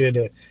quote that shit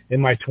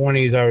in my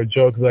 20s. I would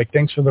joke like,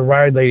 "Thanks for the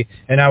ride, lady,"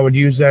 and I would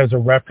use that as a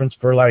reference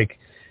for like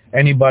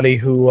anybody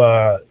who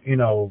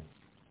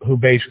who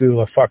basically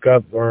will fuck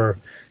up or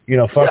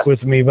fuck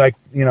with me, like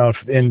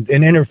and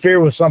interfere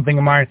with something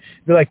of mine.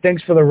 Be like,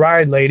 "Thanks for the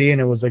ride, lady," and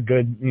it was a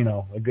good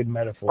a good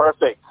metaphor.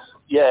 Perfect.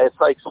 Yeah, it's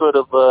like sort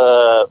of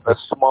a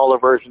smaller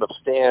version of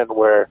Stan,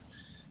 where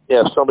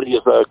if somebody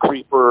is a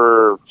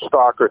creeper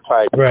stalker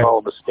type, we call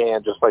him a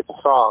Stan, just like the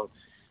song.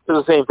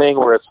 it's the same thing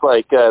where it's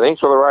like, thanks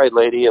for the ride,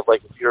 lady. If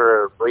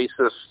you're a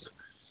racist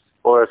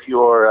or if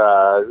you're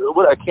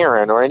a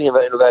Karen or any of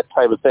that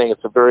type of thing,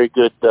 it's a very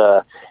good.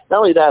 Not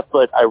only that,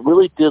 but I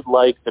really did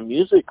like the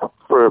music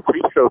for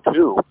Creepshow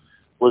 2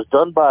 was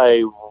done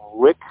by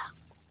Rick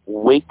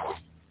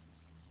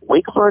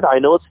Wakeford. I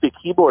know it's the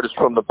keyboardist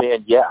from the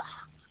band Yes,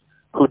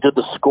 who did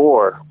the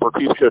score for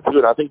Creepshow 2,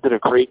 and I think did a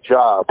great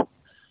job.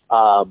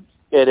 And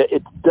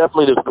it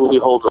definitely, this movie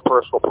holds a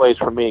personal place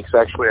for me, because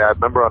actually I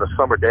remember on a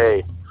summer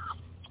day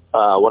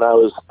when I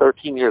was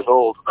 13 years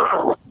old,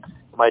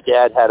 my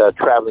dad had a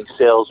traveling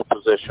sales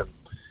position,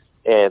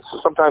 and so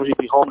sometimes he'd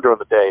be home during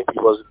the day if he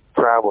wasn't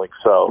traveling.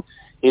 So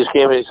he just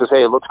came in and he says,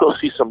 hey, let's go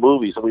see some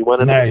movies. And we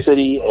went into the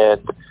city,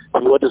 and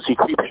we went to see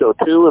Creepshow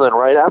 2, and then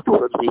right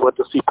afterwards we went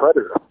to see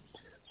Predator.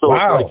 So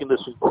it's like in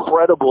this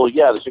incredible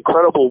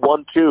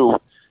 1-2,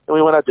 and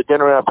we went out to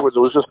dinner afterwards. It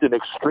was just an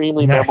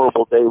extremely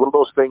memorable day. One of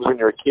those things when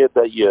you're a kid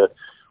that you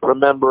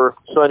remember.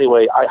 So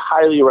anyway, I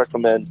highly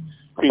recommend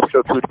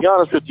Creepshow 2. To be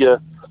honest with you,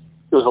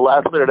 it was a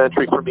last-minute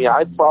entry for me.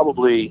 I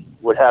probably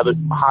would have it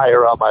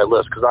higher on my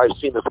list because I've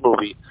seen this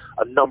movie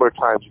a number of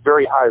times.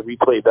 Very high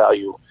replay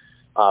value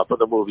for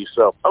the movie.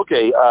 So,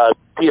 okay,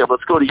 PM,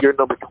 let's go to your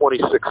number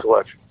 26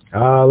 selection.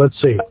 Let's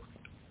see.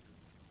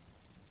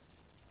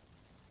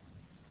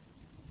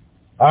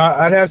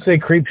 I'd have to say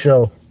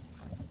Creepshow.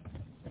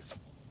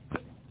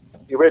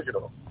 The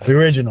original. The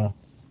original.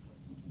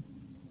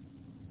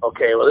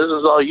 Okay, well, this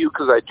is all you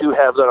because I do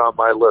have that on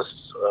my list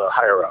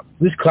higher up.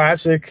 This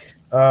classic.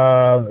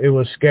 It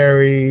was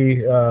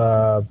scary.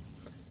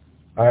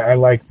 I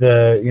like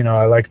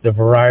the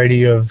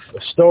variety of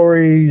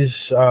stories.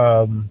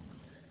 I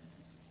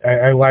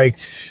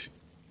liked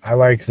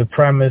the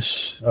premise.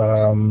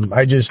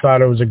 I just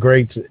thought it was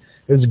great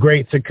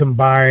to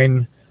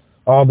combine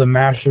all the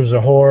masters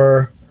of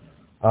horror.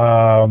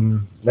 I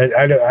don't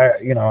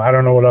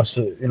know what else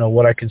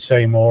what I could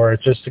say more.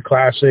 It's just a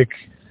classic.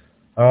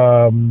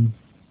 I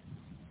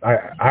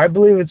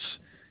believe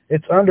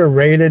it's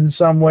underrated in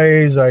some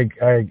ways.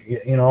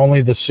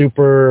 Only the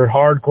super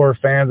hardcore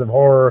fans of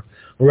horror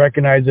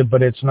recognize it,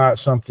 but it's not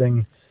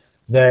something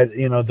that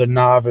the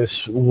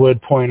novice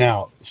would point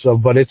out. So,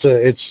 but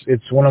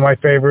it's one of my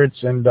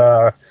favorites, and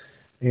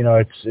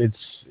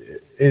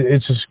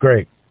it's just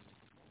great.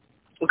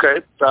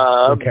 Okay.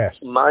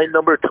 My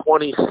number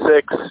 26 is going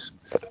to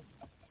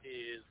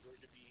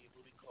be a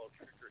movie called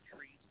Trick or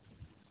Treat.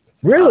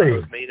 Really?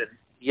 It was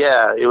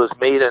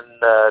made in.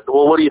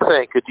 Well, what do you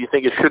think? Do you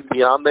think it shouldn't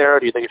be on there? Or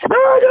do you think it should be?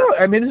 No.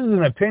 I mean, this is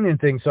an opinion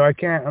thing, so I'm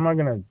not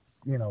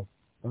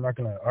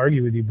gonna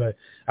argue with you, but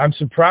I'm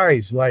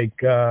surprised.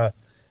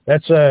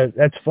 That's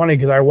funny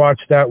because I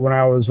watched that when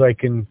I was I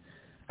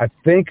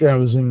think I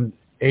was in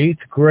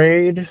 8th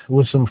grade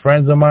with some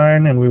friends of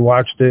mine, and we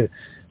watched it.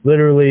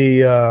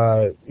 Literally,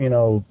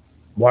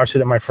 watched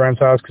it at my friend's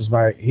house because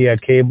he had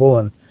cable,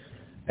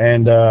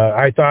 and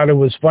I thought it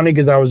was funny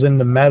because I was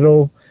into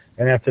metal,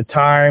 and at the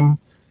time,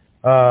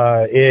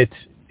 it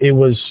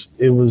was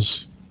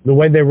the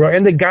way they wrote,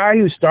 and the guy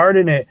who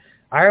started it,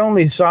 I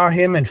only saw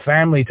him in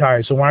Family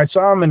Ties. So when I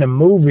saw him in a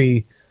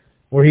movie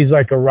where he's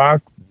like a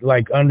rock, he's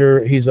the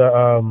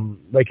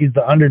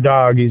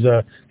underdog, he's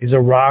a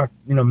rock,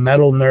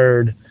 metal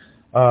nerd.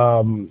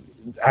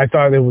 I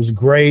thought it was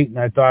great, and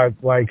I thought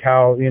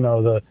how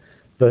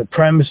the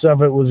premise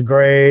of it was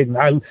great,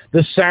 and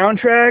the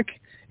soundtrack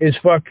is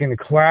fucking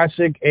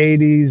classic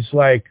 80s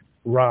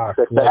rock.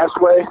 The Fast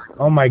Way.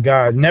 Oh my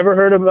God, never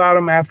heard about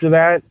them after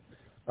that.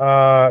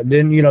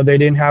 They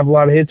didn't have a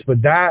lot of hits,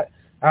 but that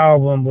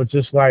album was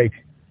just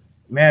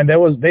man,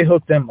 they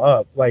hooked them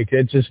up.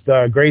 It's just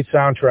a great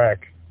soundtrack.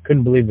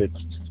 Couldn't believe it.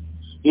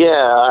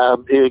 Yeah,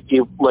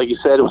 like you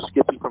said, it was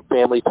Skippy from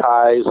Family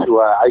Ties,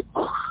 who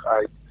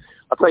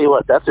I'll tell you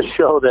what, that's a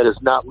show that has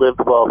not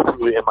lived well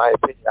through, in my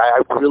opinion.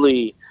 I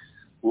really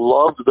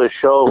loved the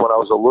show when I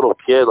was a little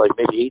kid,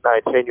 maybe 8,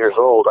 9, 10 years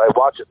old. I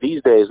watch it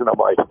these days, and I'm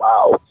like,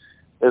 wow,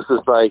 this is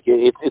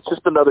it's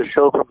just another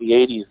show from the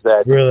 80s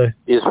that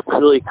is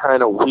really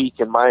kind of weak,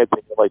 in my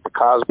opinion, like The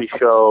Cosby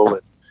Show.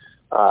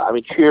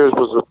 And Cheers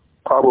was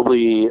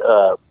probably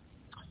it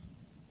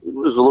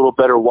was a little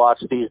better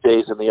watched these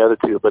days than the other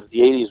two, but the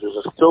 80s was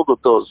just filled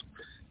with those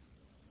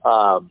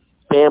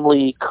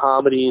family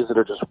comedies that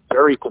are just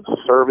very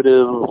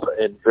conservative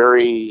and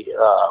very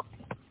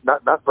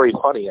not very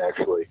funny,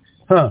 actually.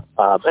 Huh.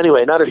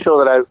 Anyway, not a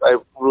show that I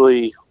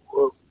really,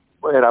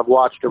 and I've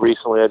watched it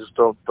recently. I just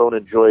don't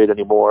enjoy it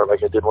anymore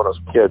like I did when I was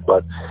a kid.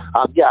 But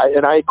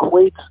and I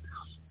equate,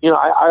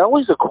 I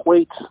always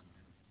equate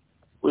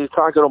when you're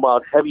talking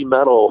about heavy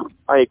metal.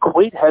 I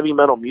equate heavy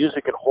metal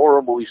music and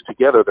horror movies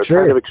together. They're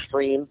kind of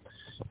extreme,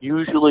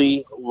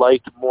 usually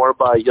liked more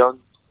by young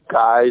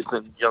guys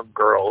than young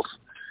girls.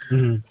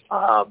 Mm-hmm.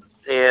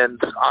 And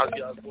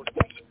Ozzy Osbourne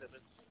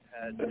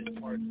had his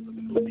parts in the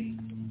movie.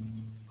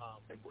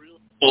 Real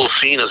cool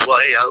scene as well.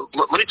 Hey,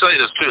 let me tell you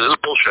this too. This is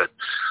bullshit.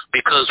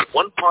 Because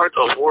one part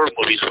of horror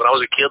movies when I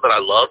was a kid that I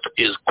loved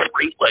is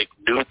great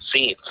nude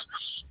scenes.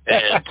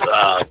 And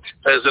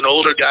as an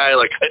older guy,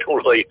 like I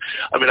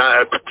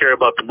care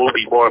about the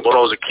movie more. But when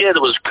I was a kid,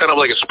 it was kind of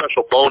like a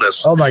special bonus.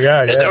 Oh my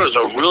God! And there was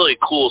a really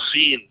cool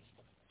scene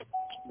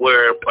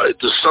where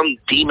there's some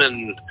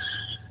demon.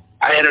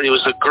 It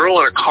was a girl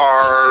in a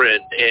car,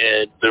 and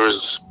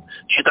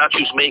she thought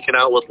she was making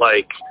out with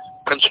like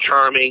Prince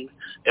Charming,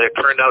 and it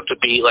turned out to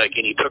be like,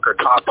 and he took her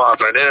top off,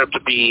 and it ended up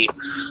to be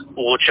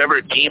whichever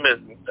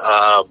demon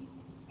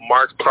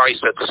Mark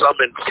Price had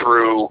summoned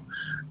through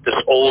this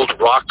old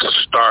rock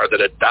star that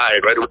had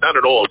died, right? It was not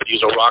an old, but he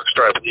was a rock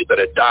star, I believe, that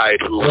had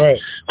died, who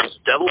was a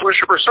devil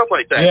worshiper or something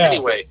like that. Yeah.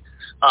 Anyway,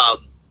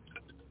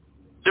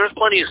 there's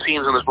plenty of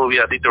scenes in this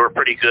movie I think that were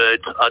pretty good.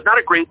 Not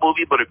a great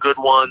movie, but a good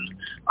one.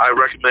 I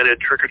recommend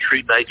it, Trick or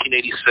Treat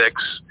 1986.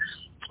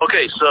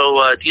 Okay, so,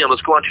 Dion,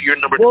 let's go on to your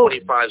number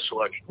 25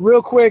 selection.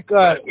 Real quick,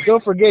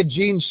 don't forget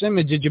Gene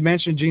Simmons. Did you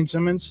mention Gene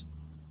Simmons?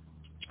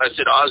 I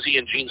said Ozzy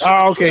and Gene Simmons.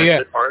 Oh, okay,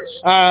 yeah.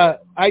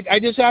 I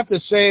just have to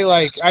say,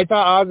 like, I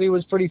thought Ozzy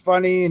was pretty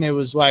funny, and it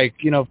was like,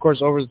 of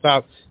course, over the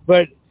top.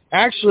 But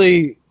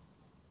actually,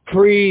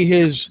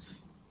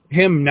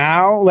 him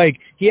now, like,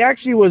 he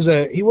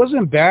actually he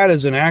wasn't bad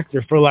as an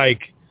actor for like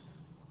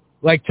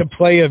to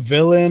play a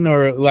villain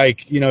or like,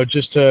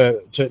 just to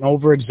an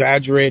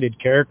over-exaggerated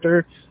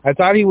character. I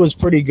thought he was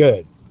pretty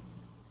good.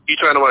 You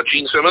talking about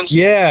Gene Simmons?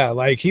 Yeah,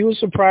 like, he was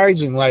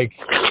surprising, like...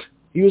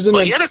 He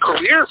had a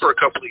career for a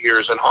couple of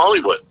years in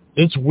Hollywood.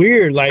 It's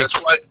weird, like... That's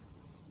why...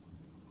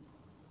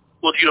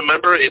 Well, do you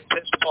remember it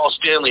pissed Paul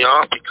Stanley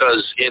off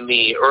because in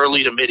the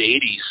early to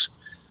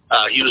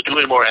mid-'80s, he was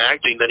doing more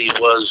acting than he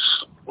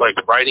was, like,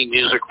 writing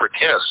music for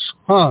Kiss.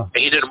 Huh.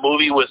 And he did a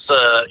movie with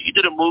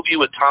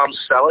Tom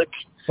Selleck.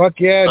 Fuck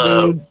yeah,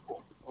 dude.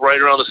 Right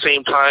around the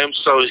same time.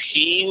 So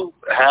he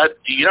had,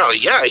 he had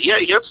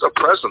a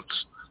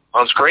presence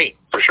on screen,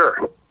 for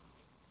sure.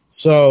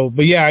 So,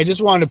 but yeah, I just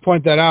wanted to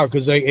point that out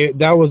because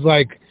that was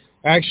like,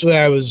 actually,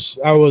 I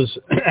was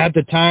at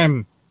the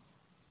time,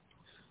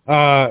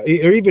 or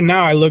even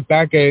now, I look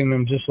back at it and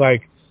I'm just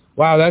like,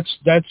 wow,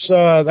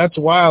 that's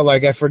wild.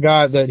 Like, I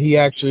forgot that he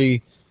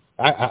actually,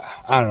 I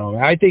don't know.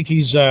 I think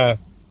he's a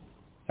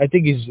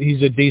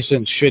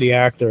decent shitty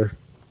actor.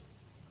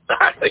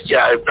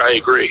 Yeah, I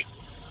agree.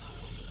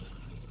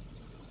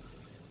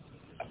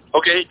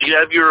 Okay, do you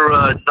have your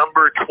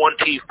number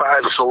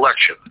 25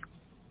 selection?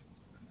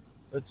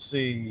 Let's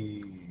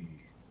see.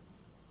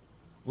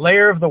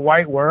 Lair of the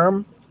White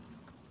Worm.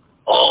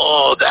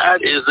 Oh,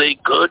 that is a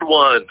good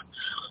one.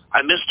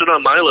 I missed it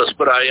on my list,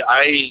 but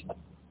I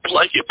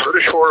like it.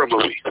 British horror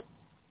movie.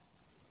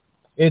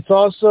 It's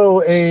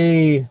also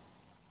I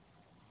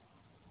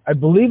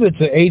believe it's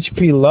a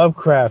H.P.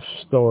 Lovecraft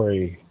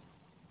story.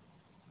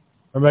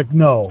 I'm like,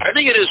 no. I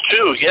think it is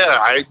too.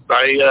 Yeah,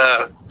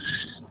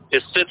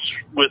 it fits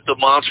with the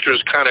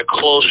monsters kind of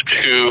close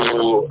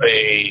to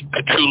a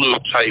Cthulhu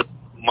type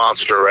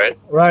monster, right?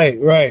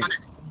 Right.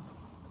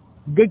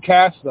 Good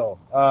cast, though.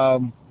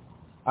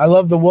 I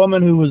love the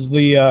woman who was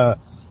the, I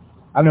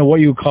don't know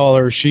what you call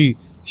her. She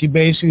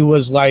basically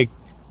was like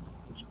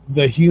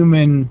the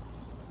human...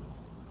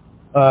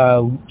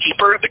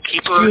 keeper? The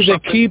keeper? She was a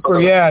keeper,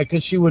 yeah,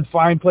 because she would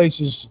find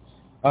places,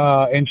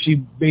 and she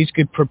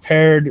basically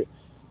prepared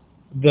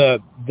the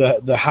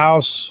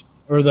house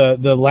or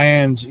the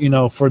lands,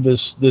 for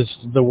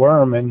the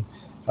worm, and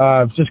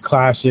just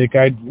classic.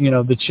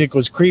 The chick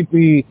was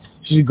creepy.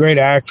 She's a great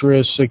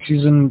actress. Like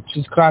she's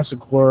classic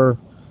horror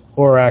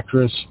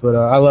actress, but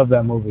I love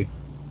that movie.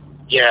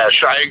 Yeah,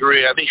 I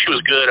agree. I think she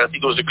was good. I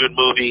think it was a good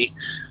movie.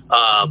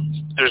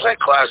 There's that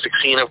classic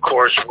scene, of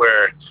course,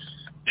 where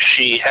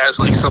she has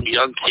like some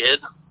young kid,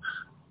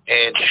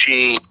 and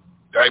she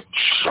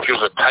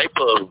was a type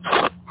of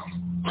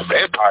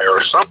vampire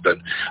or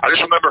something. I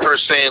just remember her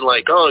saying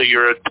like, "Oh,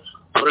 you're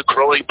what a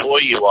growing boy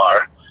you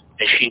are,"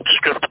 and she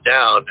stripped it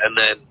down, and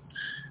then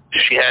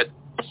she had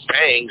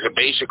fangs and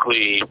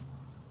basically.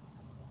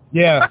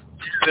 Yeah.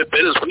 It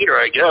bit his wiener,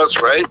 I guess,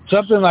 right?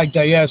 Something like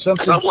that, yeah.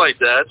 Something like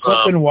that.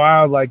 Something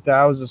wild like that.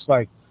 I was just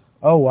like,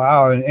 oh,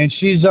 wow. And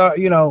she's, I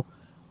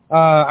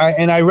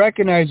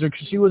recognize her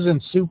because she was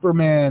in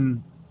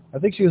Superman. I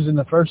think she was in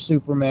the first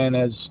Superman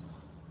as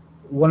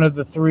one of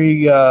the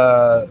three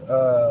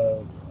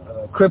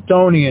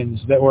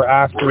Kryptonians that were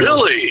after.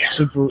 Really?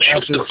 She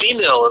was the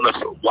female in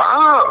the...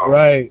 Wow.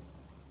 Right.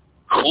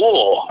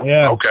 Cool.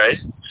 Yeah. Okay.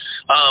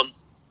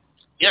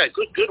 Yeah,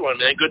 good one,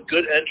 man.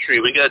 Good entry.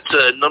 We got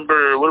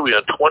number, what are we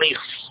on,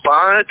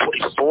 25,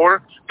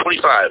 24?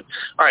 25.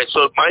 All right,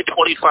 so my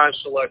 25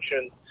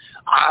 selection,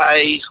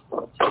 I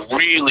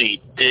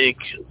really dig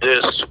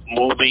this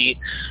movie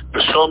for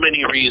so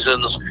many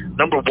reasons.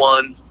 Number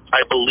one,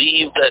 I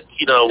believe that,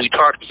 we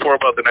talked before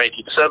about the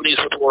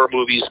 1970s with horror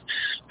movies.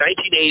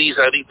 1980s,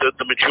 I think that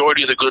the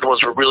majority of the good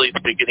ones were really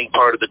the beginning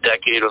part of the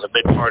decade or the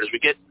mid part. As we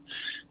get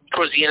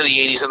towards the end of the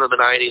 80s and the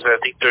 90s, I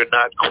think they're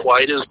not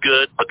quite as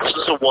good. But this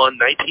is a one,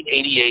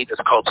 1988.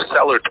 It's called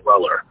Cellar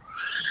Dweller.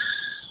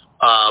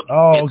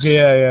 Okay,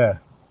 yeah.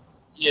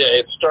 Yeah,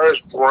 it stars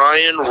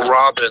Brian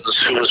Robbins,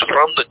 who was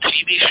from the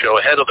TV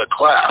show Head of the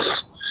Class.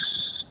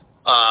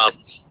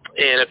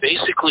 And it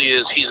basically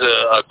is he's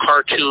a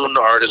cartoon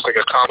artist, like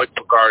a comic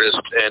book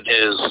artist, and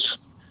his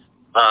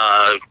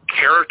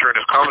character in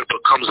his comic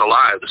book comes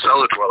alive, the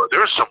cellar dweller.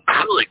 There's some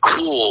really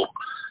cool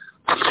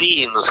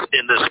scenes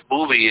in this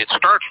movie. It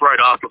starts right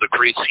off with a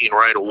great scene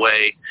right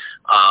away.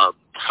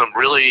 Some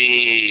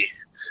really,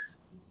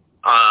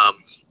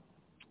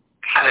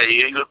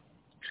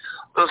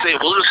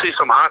 we'll just say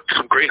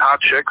some great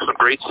hot chicks, some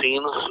great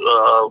scenes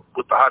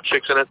with the hot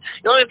chicks in it.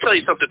 Let me tell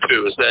you something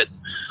too, is that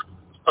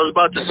I was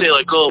about to say,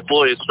 like, oh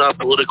boy, it's not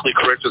politically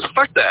correct. It's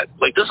fuck that.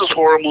 Like, this is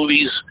horror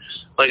movies.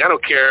 Like, I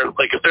don't care.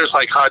 Like, if there's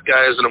like hot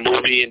guys in a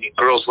movie and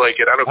girls like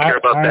it, I don't care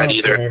about that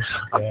either.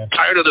 I'm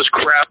tired of this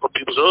crap when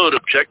people say, oh, it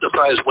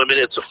objectifies women.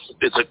 It's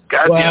a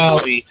goddamn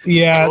movie.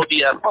 Yeah.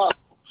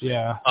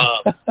 Yeah.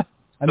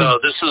 So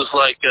this is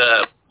like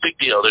a big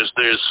deal. There's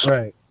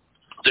right.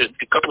 There's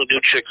a couple of new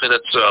chicks in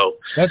it, so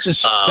that's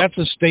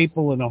a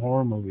staple in a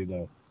horror movie,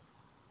 though.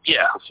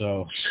 Yeah.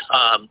 So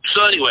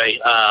anyway,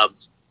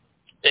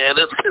 and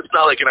it's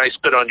not like an I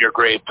spit on your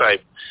grave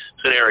type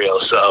scenario.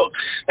 So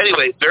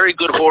anyway, very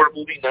good horror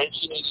movie,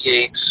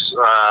 1988.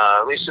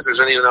 Let me see if there's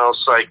anything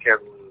else I can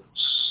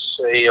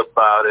say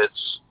about it.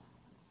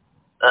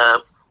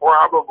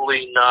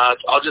 Probably not.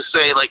 I'll just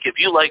say, like, if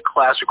you like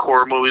classic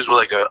horror movies with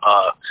like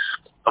a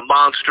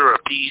monster, a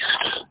beast,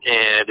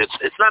 and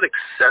it's not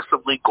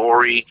excessively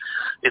gory,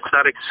 it's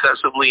not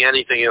excessively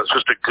anything. It's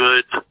just a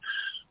good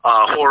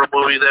horror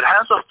movie that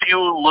has a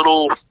few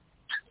little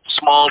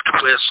small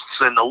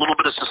twists and a little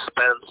bit of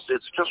suspense.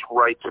 It's just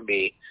right to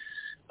me.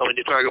 When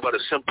you talk about a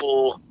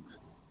simple,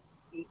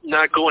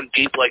 not going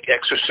deep like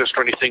Exorcist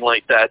or anything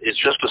like that, it's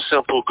just a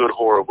simple, good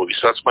horror movie.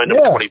 So that's my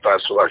number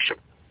 25 selection.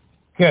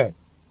 Okay.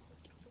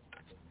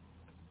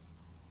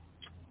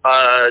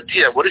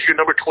 What is your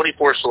number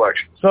 24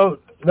 selection? So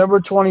number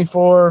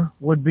 24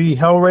 would be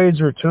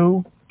Hellraiser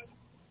 2.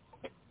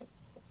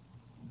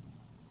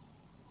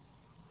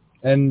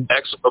 And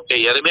excellent. Okay,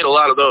 yeah, they made a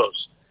lot of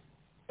those.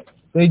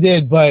 They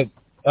did, but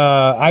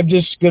I'm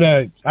just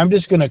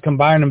gonna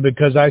combine them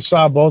because I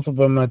saw both of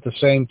them at the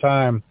same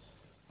time,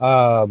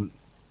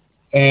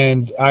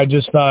 and I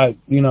just thought,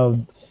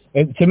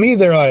 to me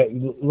they're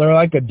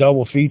like a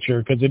double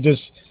feature because it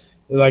just,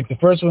 like, the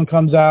first one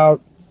comes out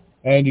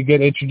and you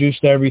get introduced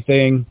to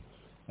everything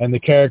and the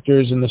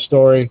characters and the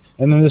story,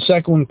 and then the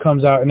second one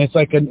comes out and it's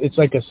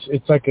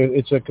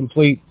a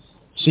complete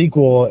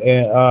sequel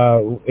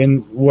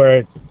in where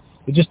it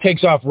just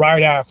takes off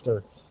right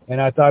after. And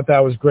I thought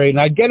that was great.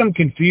 And I'd get them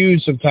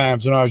confused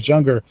sometimes when I was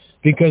younger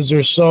because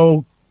they're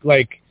so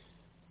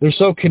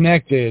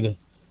connected.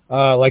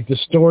 Like, the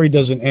story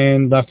doesn't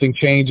end, nothing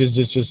changes.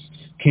 It's just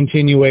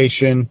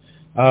continuation.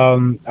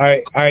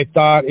 I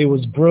thought it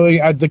was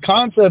brilliant. The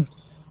concept,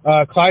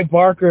 Clive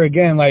Barker,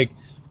 again, like,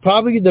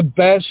 probably the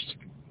best,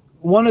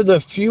 one of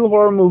the few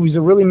horror movies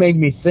that really made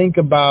me think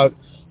about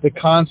the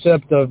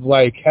concept of,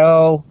 like,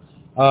 hell.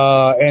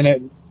 And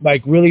it,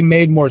 like, really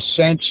made more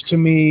sense to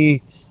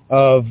me.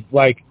 Of,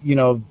 like,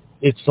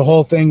 it's the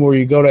whole thing where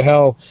you go to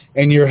hell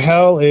and your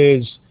hell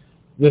is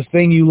the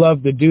thing you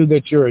love to do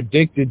that you're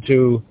addicted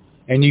to,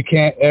 and you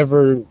can't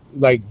ever,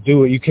 like,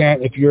 do it. You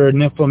can't, if you're a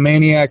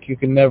nymphomaniac, you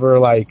can never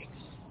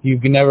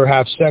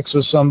have sex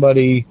with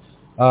somebody.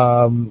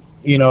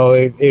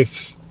 If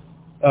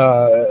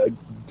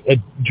a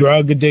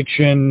drug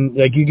addiction,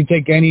 like, you can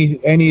take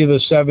any of the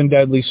 7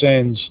 deadly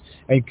sins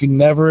and you can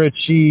never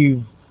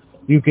achieve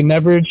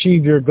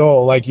your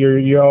goal. Like,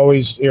 you're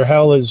always, your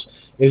hell is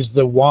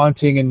the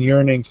wanting and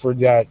yearning for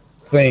that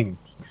thing.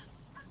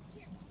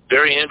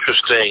 Very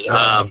interesting.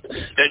 And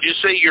you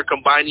say you're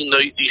combining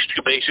these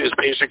two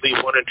basically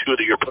 1 and 2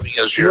 that you're putting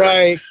as your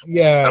right?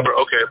 Yeah. number.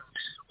 Okay.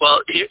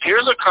 Well,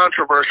 here's a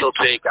controversial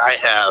take I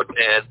have,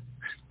 and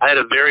I had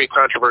a very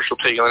controversial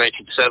take on the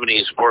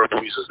 1970s horror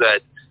movies. Is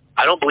that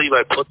I don't believe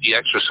I put The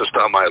Exorcist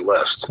on my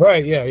list.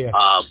 Right. Yeah.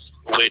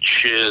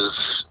 Which is,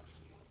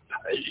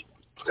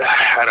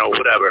 I don't know,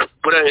 whatever.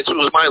 But it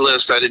was my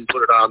list. I didn't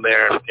put it on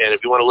there. And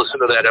if you want to listen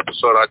to that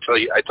episode,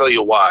 I tell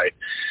you why.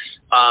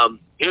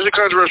 Here's a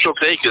controversial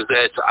take: is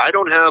that I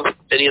don't have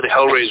any of the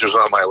Hellraisers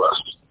on my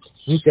list.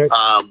 Okay.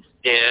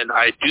 And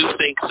I do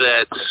think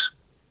that,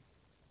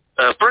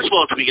 first of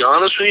all, to be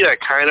honest with you, I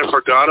kind of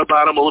forgot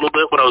about them a little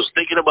bit when I was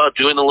thinking about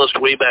doing the list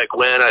way back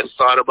when. I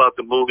thought about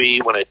the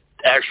movie when I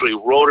actually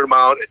wrote them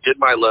out and did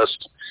my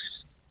list.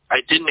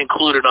 I didn't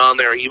include it on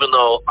there, even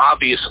though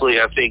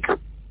obviously I think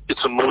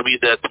it's a movie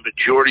that the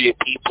majority of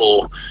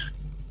people,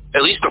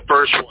 at least the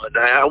first one,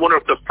 I wonder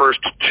if the first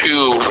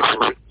 2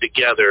 were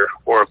together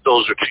or if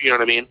those are 2, you know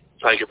what I mean?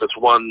 Like, if it's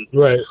one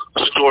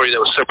story that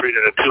was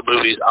separated into 2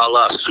 movies, a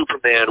la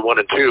Superman 1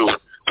 and 2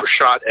 were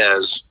shot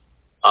as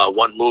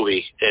one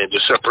movie and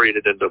just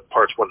separated into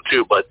parts 1 and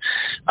 2. But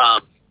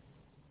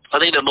I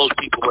think that most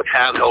people would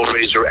have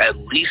Hellraiser at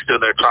least in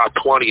their top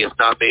 20, if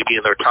not maybe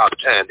in their top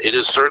 10. It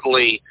is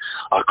certainly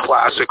a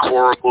classic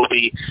horror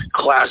movie,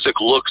 classic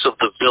looks of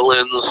the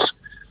villains.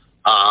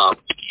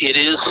 It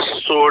is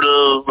sort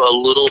of a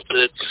little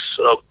bit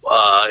of,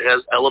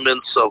 has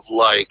elements of,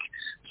 like,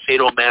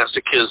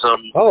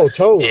 sadomasochism. Oh,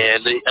 totally.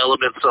 And the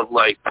elements of,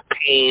 like,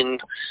 pain.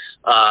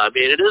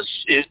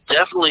 It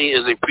definitely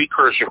is a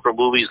precursor for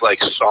movies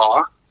like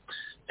Saw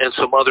and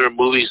some other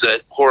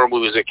horror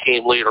movies that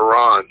came later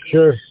on.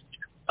 Sure.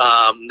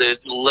 The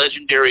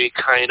legendary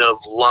kind of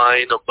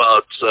line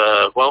about,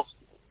 I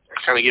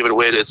kind of gave it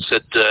away that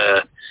said,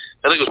 I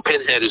think it was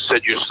Pinhead who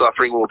said your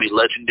suffering will be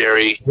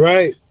legendary.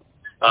 Right.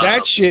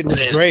 That shit was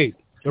great.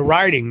 The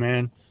writing,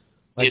 man.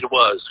 It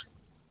was.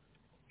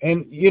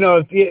 And, you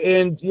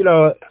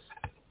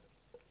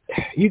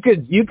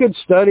could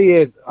study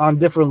it on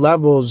different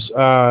levels,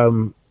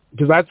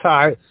 because that's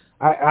how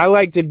I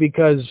liked it,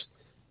 because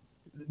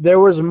there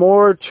was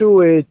more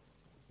to it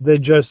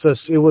than just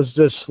it was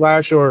just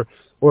slash or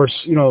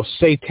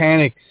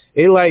satanic.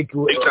 It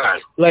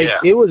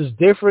it was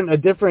different, a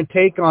different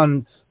take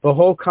on the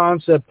whole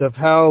concept of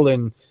hell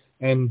and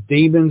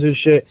demons and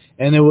shit.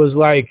 And it was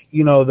like,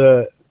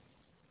 the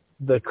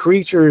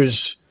creatures,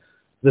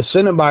 the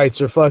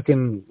Cenobites are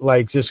fucking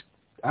like just,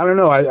 I don't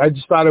know. I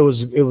just thought it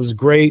was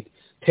great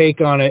take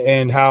on it,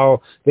 and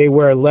how they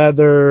wear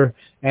leather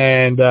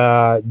and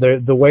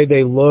the way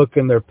they look,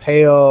 and they're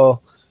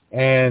pale,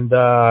 and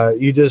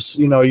you just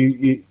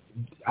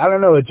I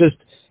don't know.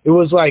 It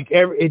was like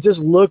it just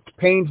looked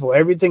painful.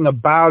 Everything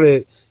about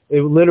it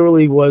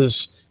literally was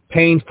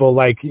painful.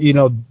 Like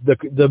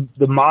the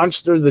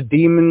monster, the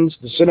demons,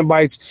 the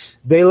Cenobites,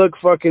 they look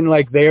fucking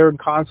like they're in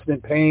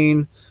constant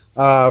pain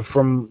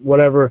from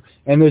whatever,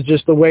 and it's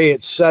just the way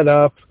it's set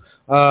up.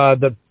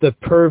 The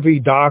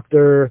pervy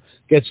doctor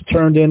gets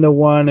turned into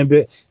one and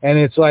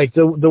it's like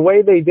the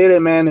way they did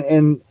it,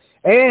 man.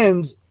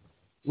 And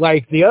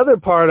like the other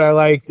part I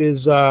liked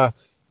is so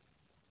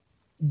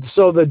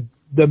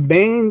the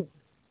main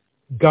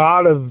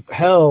god of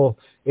hell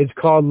is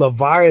called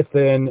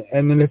Leviathan,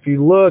 and then if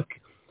you look,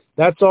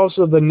 that's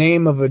also the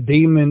name of a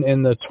demon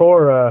in the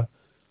Torah,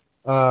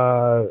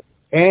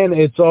 and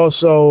it's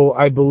also,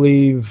 I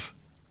believe,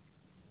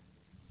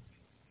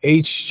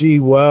 H.G.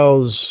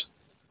 Wells.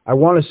 I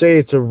want to say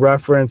it's a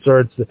reference,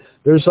 or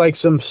there's like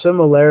some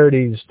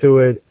similarities to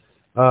it.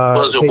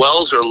 Was it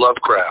Wells or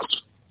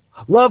Lovecraft?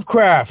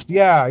 Lovecraft,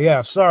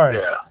 yeah, sorry.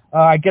 Yeah.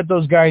 I get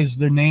those guys,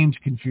 their names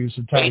confused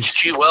sometimes.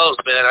 H.G. Wells,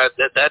 man,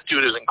 that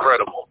dude is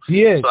incredible.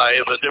 He is.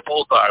 They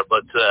both are,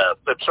 but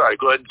I'm sorry,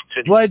 go ahead and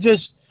continue. Well,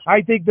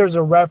 I think there's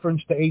a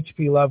reference to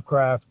H.P.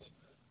 Lovecraft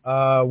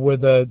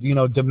with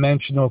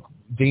dimensional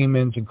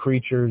demons and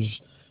creatures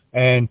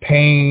and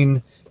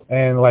pain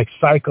and like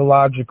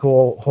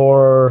psychological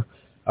horror.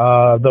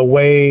 The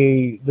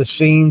way the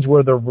scenes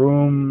where the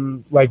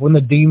room, like when the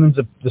demons,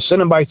 the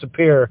Cenobites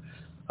appear,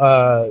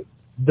 the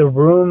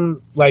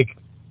room like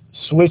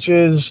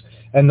switches,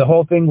 and the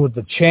whole thing with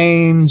the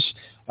chains.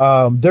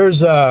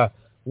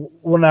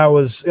 When I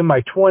was in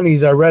my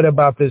 20s, I read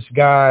about this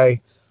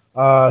guy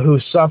who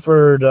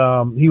suffered.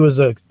 He was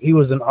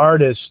an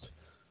artist,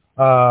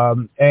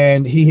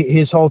 and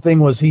his whole thing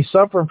was he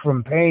suffered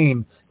from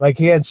pain, like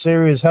he had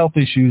serious health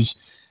issues,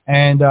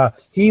 and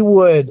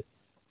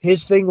his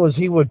thing was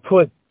he would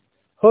put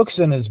hooks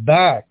in his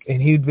back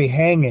and he'd be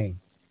hanging,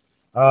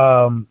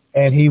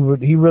 and he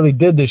really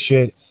did this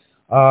shit.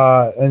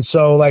 And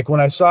so, like, when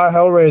I saw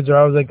Hellraiser,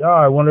 I was like, oh,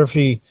 I wonder if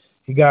he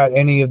got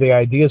any of the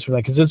ideas from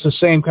that, because it's the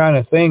same kind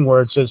of thing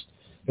where it's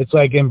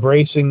like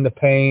embracing the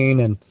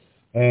pain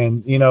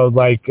and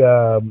like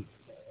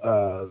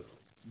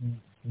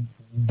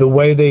the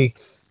way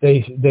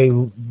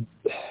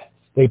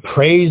they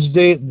praised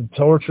it, the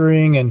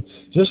torturing, and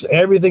just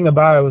everything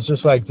about it was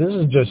just like, this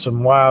is just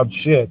some wild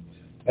shit.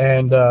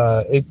 And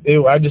I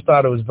just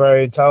thought it was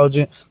very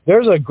intelligent.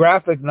 There's a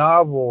graphic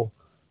novel.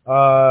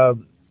 Jamera,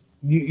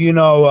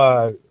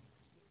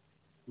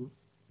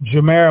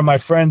 my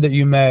friend that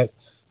you met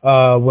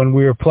when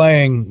we were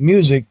playing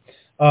music,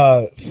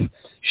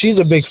 she's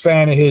a big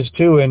fan of his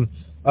too, and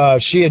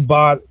she had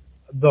bought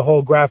the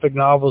whole graphic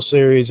novel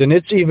series, and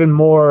it's even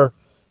more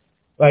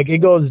like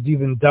it delves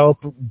deeper,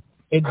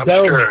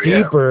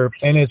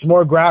 and it's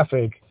more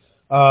graphic,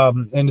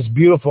 and it's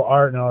beautiful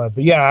art and all that.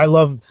 But yeah, I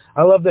love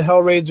the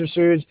Hellraiser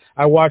series.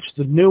 I watched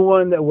the new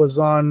one that was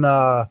on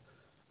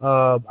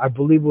I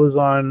believe it was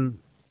on,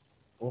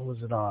 what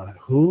was it on?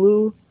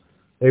 Hulu?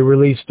 They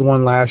released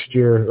one last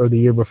year or the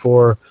year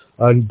before,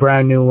 a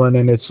brand new one,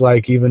 and it's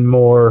like even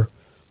more,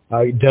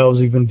 it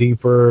delves even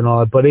deeper and all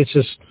that. But it's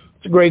a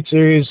great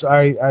series.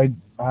 I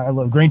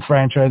love, great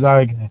franchise.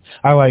 I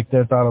liked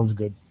it. I thought it was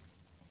good.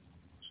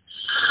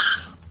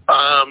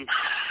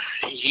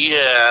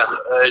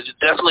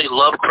 Definitely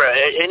Lovecraft.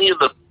 Any of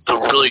the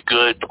really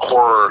good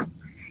horror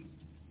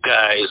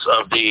guys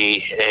and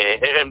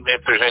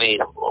if there's any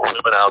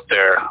women out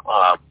there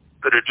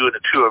that are doing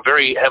it too, are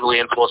very heavily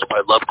influenced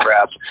by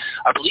Lovecraft.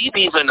 I believe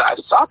I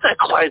thought that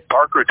Clive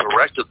Barker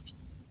directed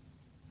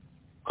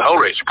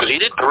Hellraiser, because he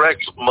didn't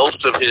direct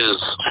most of his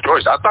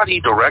stories. I thought he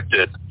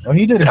directed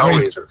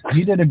Hellraiser.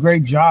 He did a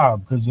great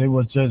job, because it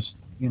was just,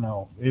 and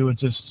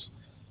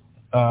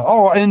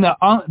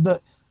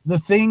the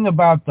thing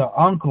about the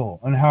uncle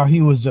and how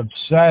he was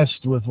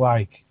obsessed with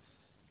like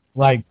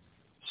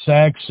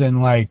sex,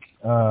 and like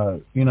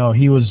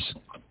he was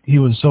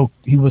so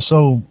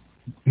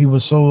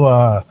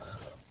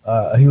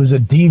he was a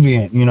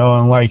deviant, you know,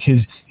 and like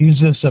he was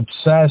just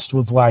obsessed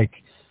with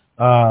like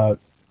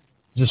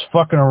just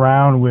fucking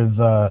around with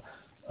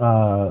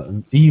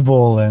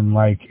evil and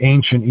like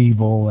ancient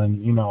evil,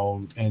 and you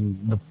know,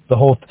 and the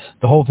whole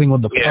thing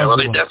with the puzzle. Yeah, well,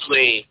 they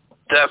definitely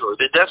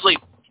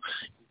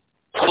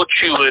put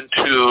you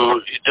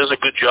into. It does a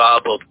good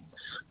job of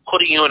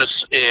putting you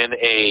in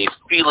a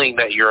feeling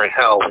that you're in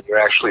hell when you're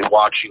actually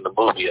watching the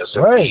movie, as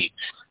if the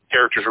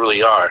characters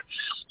really are.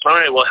 All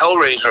right, well,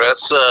 Hellraiser,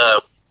 that's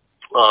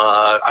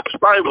I'm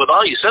surprised with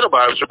all you said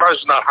about it. I'm surprised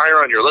it's not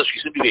higher on your list.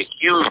 You seem to be a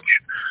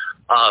huge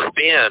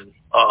fan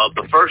of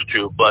the first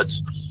two, but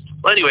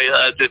anyway,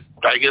 I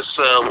guess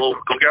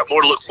we got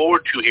more to look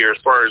forward to here as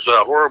far as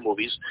horror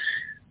movies.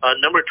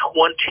 Number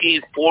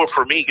 24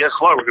 for me, guess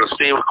what? We're going to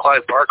stay with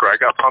Clive Barker. I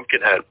got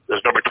Pumpkinhead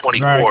as number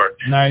 24. Right.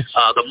 Nice.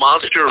 The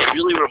monster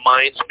really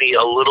reminds me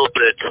a little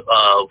bit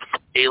of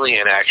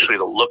Alien, actually.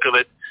 The look of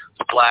it.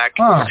 It's black,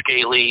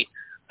 scaly,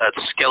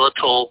 it's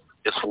skeletal,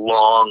 it's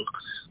long.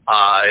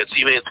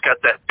 It's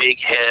got that big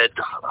head,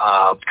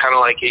 kind of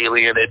like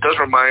Alien. It does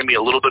remind me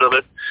a little bit of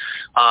it.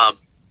 I'm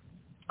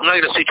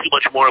not going to say too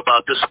much more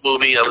about this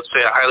movie. I would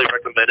say I highly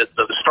recommend it.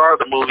 The star of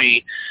the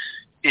movie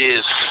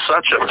is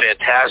such a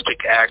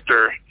fantastic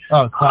actor.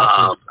 Oh,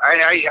 classic.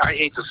 I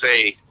hate to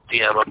say,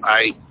 DM,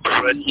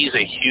 but he's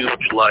a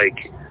huge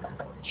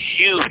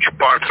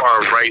far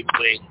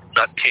right-wing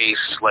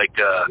nutcase.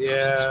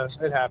 Yeah,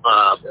 it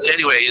happens.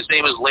 Anyway, his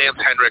name is Lance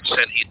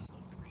Henriksen. He's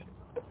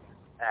an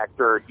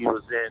actor. He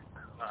was in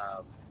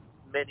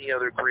many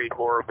other great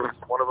horror movies.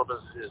 One of them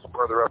is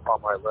further up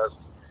on my list.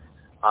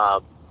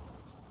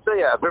 So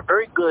yeah,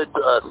 very good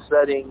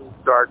setting,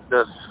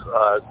 darkness,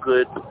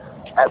 good,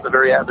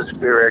 very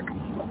atmospheric.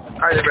 I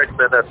highly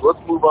recommend that. So let's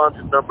move on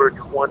to number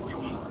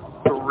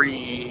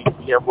 23.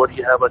 DM, what do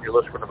you have on your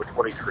list for number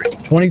 23?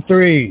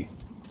 23.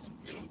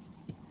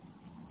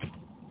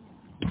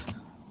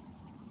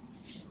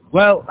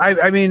 Well,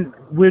 I mean,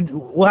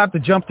 we'll have to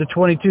jump to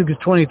 22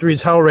 because 23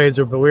 is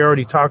Hellraiser, but we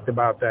already talked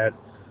about that.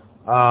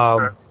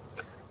 Sure.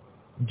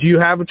 Do you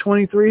have a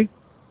 23?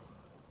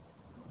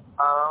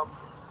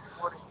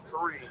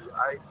 23,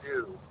 I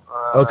do.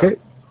 Okay.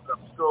 I'm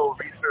still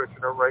researching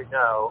it right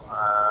now.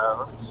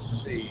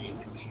 Let's see.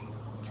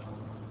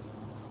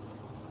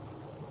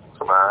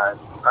 Come on.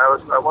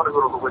 I want to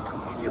go to the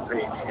Wikipedia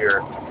page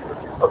here.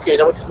 Okay,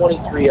 number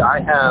 23, I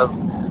have...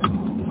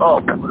 Oh,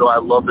 I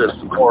love this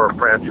horror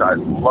franchise.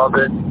 Love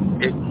it.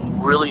 It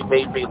really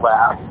made me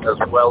laugh, as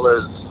well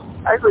as...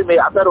 I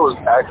thought it was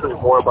actually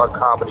more about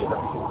comedy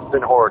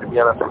than horror, to be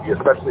honest with you,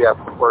 especially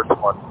after the first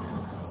one.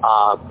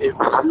 It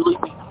really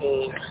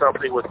became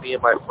something with me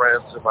and my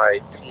friends in my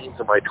teens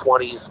and my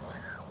 20s.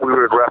 We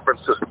would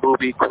reference this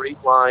movie,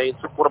 great lines.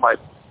 One of my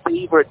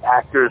favorite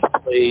actors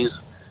plays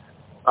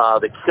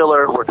the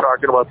killer. We're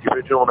talking about the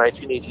original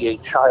 1988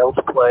 Child's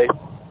Play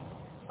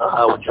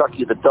with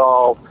Chucky the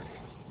Doll.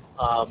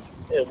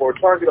 And we're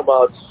talking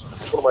about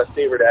one of my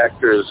favorite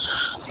actors.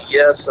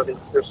 Yes, I think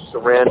Chris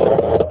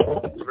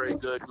Sarandon is very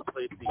good, who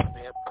played the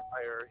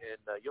vampire in...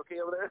 you okay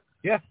over there?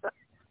 Yeah.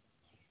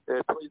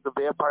 Plays the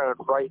vampire in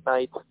Fright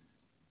Night.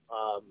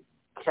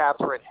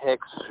 Catherine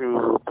Hicks,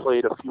 who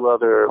played a few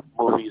other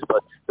movies,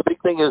 but the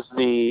big thing is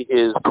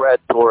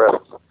Brad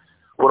Dourif,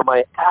 one of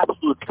my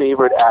absolute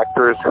favorite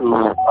actors,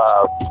 who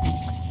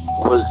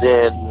was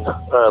in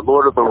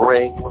Lord of the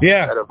Rings.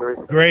 Yeah,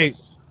 great.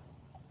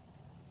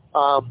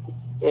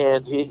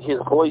 And his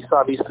voice,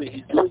 obviously,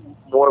 he's doing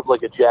more of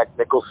like a Jack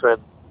Nicholson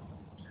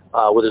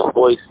with his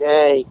voice.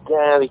 Hey,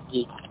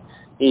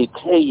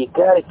 you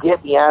gotta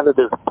get me out of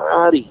this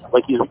body.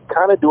 Like he's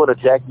kind of doing a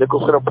Jack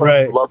Nicholson approach.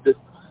 Right. Loved it.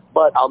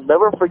 But I'll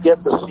never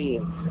forget the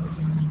scene.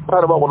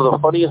 Talking about one of the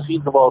funniest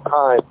scenes of all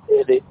time.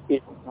 And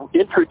it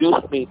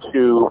introduced me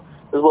to,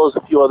 as well as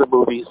a few other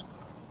movies,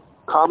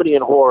 comedy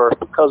and horror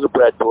because of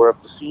Brad Dourif.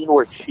 The scene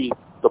where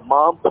the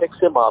mom picks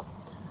him up,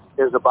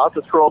 is about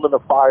to throw him in the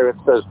fire and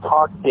says,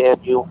 "Talk, damn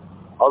you,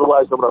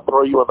 otherwise I'm going to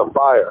throw you in the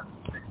fire."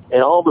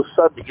 And all of a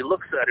sudden he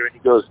looks at her and he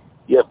goes,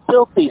 "You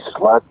filthy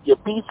slut, you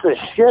piece of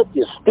shit,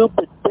 you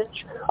stupid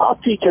bitch, I'll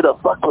teach you to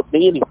fuck with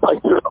me," and he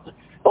bites her on the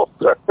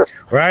shoulder.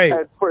 Right.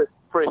 And for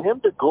him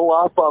to go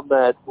off on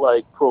that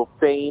like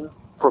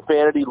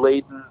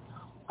profanity-laden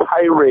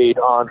tirade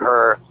on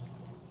her,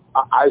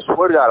 I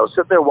swear to God, I was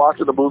sitting there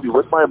watching the movie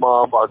with my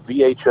mom on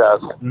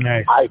VHS.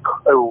 Nice. I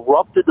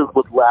erupted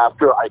with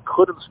laughter. I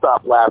couldn't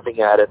stop laughing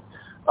at it.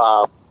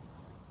 And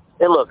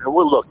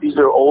look, these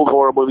are old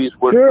horror movies.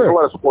 Sure. There's a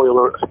lot of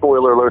spoiler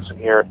alerts in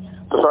here.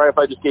 So sorry if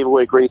I just gave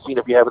away a great scene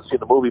if you haven't seen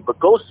the movie, but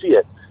go see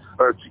it.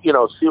 Or, see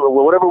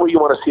whatever way you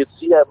want to see it.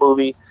 See that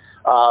movie.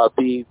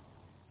 The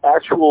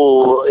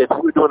actual, if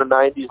we were doing a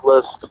 90s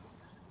list,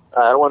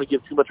 I don't want to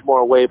give too much more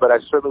away, but I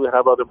certainly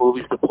have other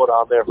movies to put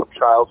on there from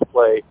Child's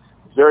Play.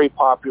 Very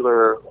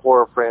popular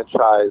horror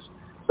franchise.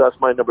 So that's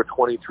my number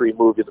 23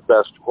 movie, the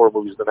best horror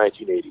movies of the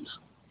 1980s.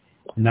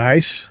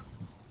 Nice.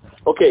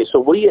 Okay, so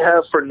what do you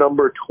have for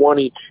number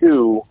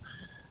 22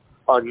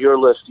 on your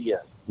list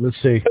yet?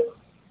 Let's see.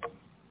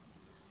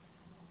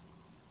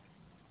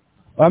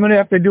 I'm going to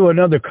have to do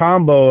another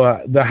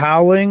combo, The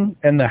Howling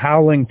and The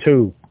Howling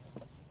 2.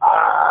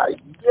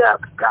 Yeah,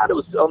 God, it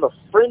was on the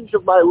fringe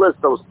of my list.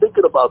 I was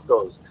thinking about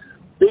those.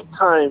 Big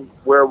time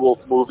werewolf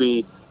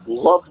movie.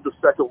 Loved the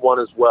second one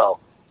as well.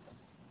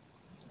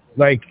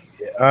 Like,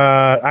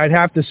 I'd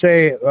have to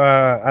say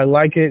I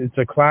like it. It's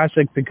a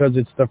classic because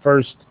it's the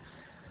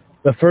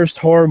first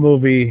horror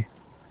movie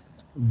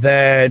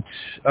that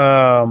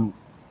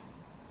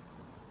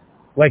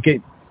like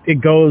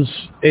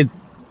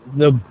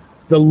the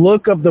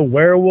look of the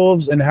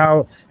werewolves and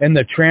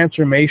the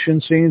transformation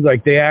scenes,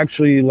 like they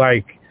actually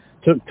like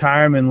took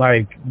time and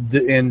plot,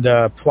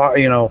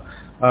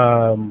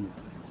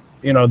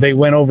 they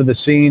went over the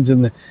scenes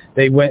and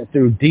they went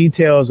through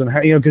details and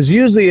how, because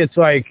usually it's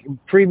like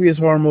previous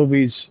horror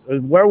movies,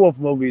 werewolf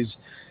movies,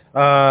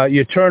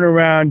 you turn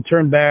around,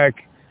 turn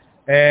back,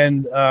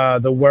 and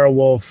the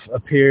werewolf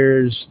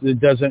appears. It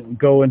doesn't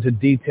go into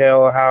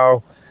detail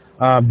how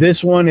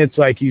this one, it's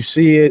like you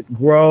see it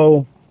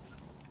grow.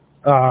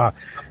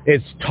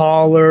 It's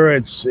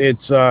taller.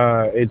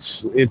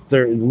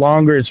 They're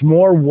longer. It's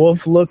more wolf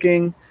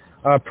looking.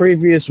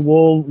 Previous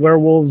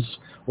werewolves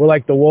were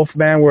like the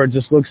Wolfman, where it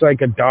just looks like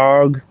a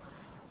dog.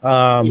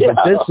 But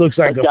this looks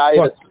like a guy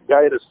in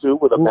a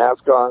suit with a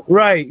mask on.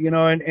 Right,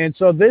 and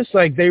so this,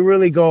 like, they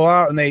really go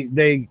out and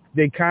they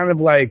kind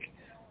of like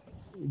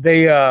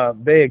they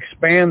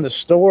expand the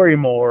story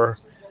more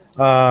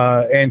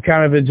and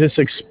kind of just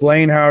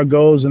explain how it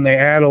goes, and they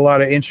add a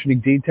lot of interesting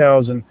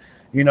details, and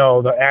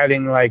the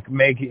adding, like,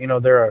 making,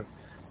 they're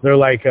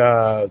like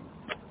they're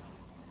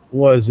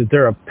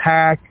a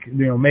pack,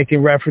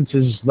 making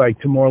references like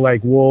to more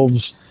like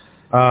wolves.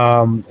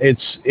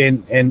 It's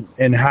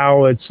in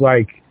how it's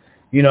like,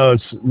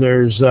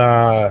 there's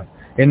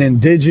an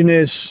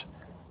indigenous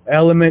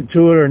element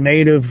to it, or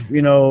native,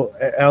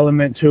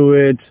 element to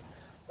it.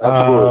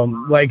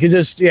 Like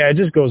it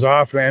just goes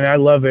off, man. I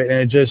love it.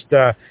 And it just,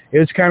 it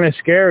was kind of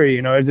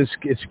scary,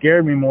 it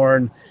scared me more,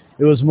 and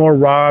it was more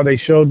raw. They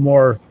showed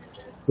more,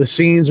 the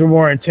scenes were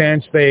more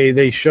intense.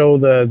 They show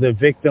the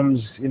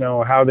victims,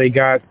 how they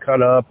got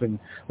cut up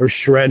or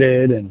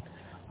shredded, and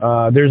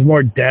there's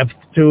more depth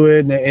to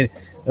it, and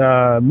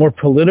more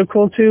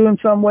political too in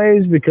some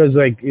ways, because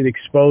like it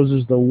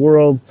exposes the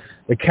world.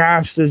 The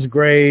cast is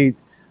great.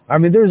 I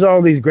mean, there's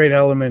all these great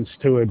elements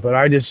to it, but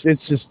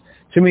it's just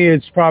to me,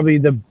 it's probably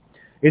the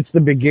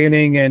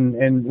beginning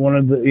and one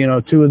of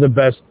the two of the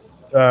best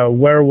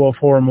werewolf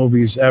horror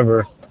movies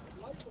ever.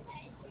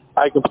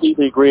 I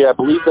completely agree. I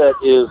believe that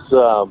is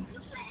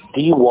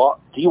Dee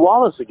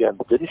Wallace again.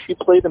 Didn't she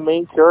play the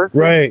main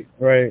character?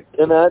 Right.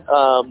 In that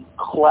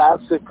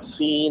classic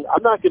scene.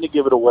 I'm not going to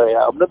give it away.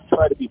 I'm going to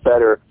try to be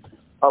better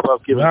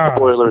about giving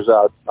spoilers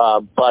out.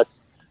 But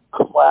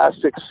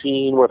classic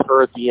scene with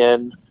her at the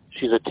end.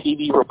 She's a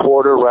TV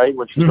reporter, right,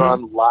 when she's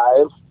on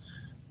live,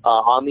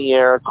 on the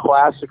air.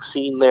 Classic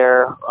scene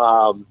there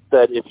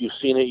that if you've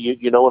seen it,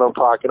 you know what I'm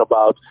talking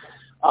about.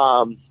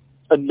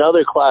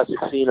 Another classic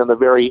scene in the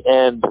very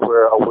end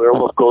where a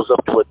werewolf goes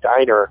up to a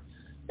diner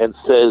and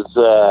says,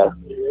 I'll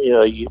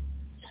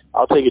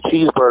take a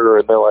cheeseburger.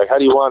 And they're like, how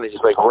do you want it?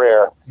 He's like,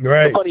 rare.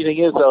 Right. The funny thing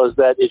is, though, is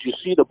that as you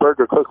see the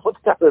burger cook, one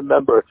thing I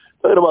remember,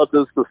 talking about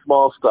this, the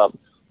small stuff,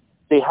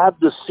 they had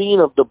the scene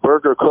of the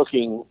burger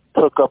cooking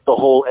took up the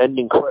whole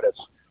ending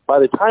credits. By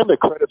the time the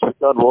credits were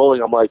done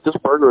rolling, I'm like, this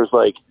burger is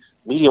like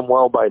medium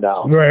well by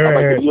now.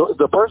 Right. If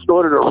the person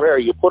ordered a rare,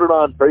 you put it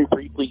on very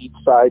briefly each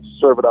side,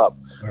 serve it up.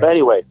 Right. But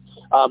anyway,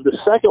 the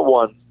second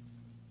one,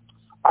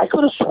 I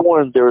could have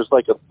sworn there was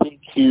like a big,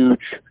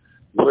 huge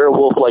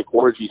werewolf-like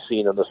orgy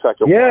scene in the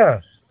second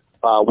one.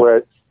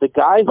 Where the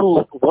guy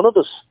one of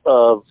the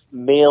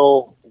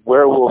male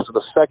werewolves in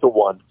the second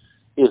one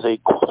is a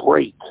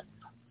great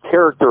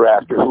character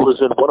actor who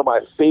was in one of my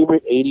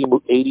favorite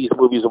 80s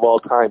movies of all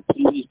time,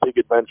 Pee-wee's Big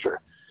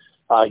Adventure.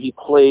 He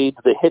played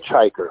the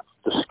hitchhiker,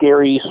 the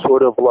scary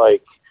sort of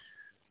like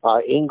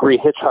angry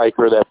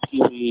hitchhiker that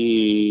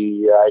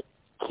Pee-wee, I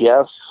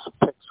guess,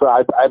 picks.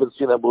 I haven't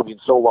seen that movie in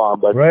so long,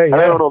 but I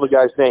don't know the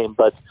guy's name,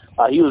 but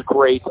he was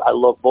great. I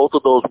love both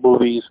of those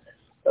movies.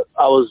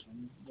 I was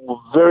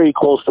very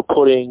close to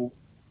putting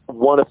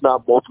one, if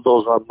not both of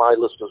those, on my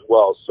list as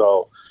well.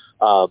 So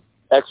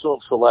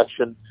excellent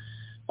selection.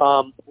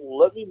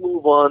 Let me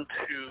move on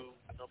to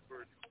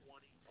number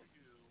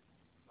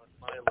 22 on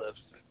my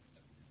list.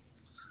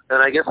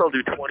 And I guess I'll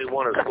do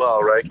 21 as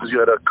well, right? Because you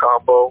had a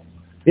combo.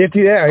 Let's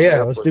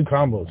do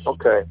combos.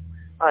 Okay.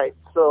 All right.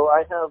 So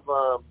I have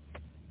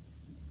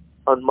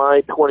on my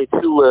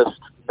 22 list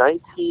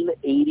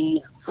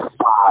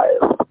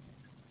 1985,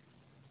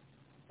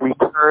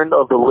 Return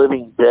of the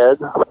Living Dead.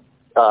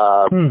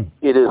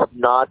 It is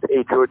not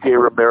a George A.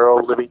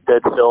 Romero Living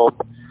Dead film.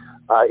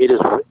 It is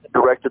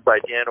directed by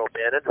Dan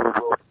O'Bannon, who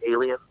wrote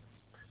Alien.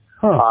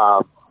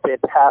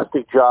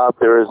 Fantastic job.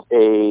 There is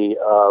a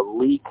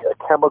leak, a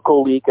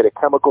chemical leak at a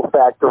chemical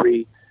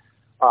factory.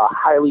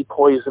 Highly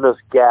poisonous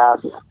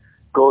gas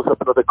goes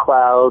up into the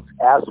clouds.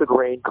 Acid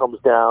rain comes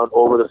down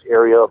over this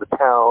area of the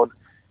town,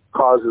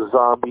 causes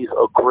zombies.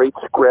 A great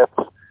script.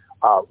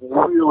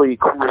 Really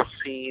cool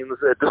scenes.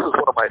 This is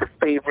one of my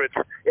favorites.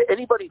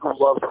 Anybody who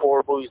loves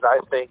horror movies, I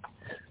think,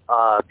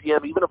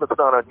 DM, even if it's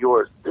not on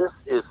yours, this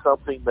is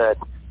something that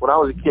when I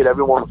was a kid,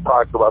 everyone was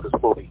talking about this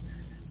movie.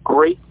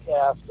 Great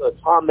cast.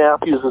 Tom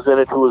Matthews is in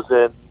it, who was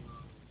in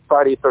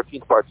Friday the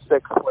 13th Part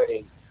 6,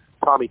 playing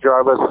Tommy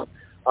Jarvis.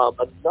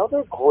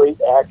 Another great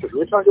actress.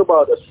 We're talking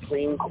about a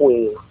scream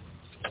queen.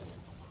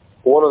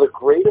 One of the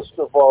greatest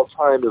of all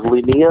time is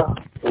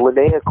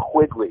Linnea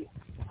Quigley.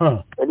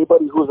 Huh.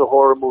 Anybody who's a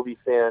horror movie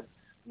fan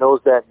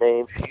knows that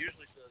name. She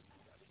usually does,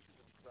 I think she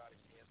was a karate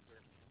dancer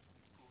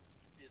who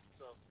did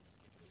some,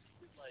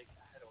 she did like,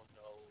 I don't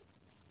know,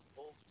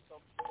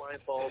 some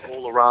slime ball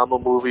Bolorama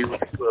movie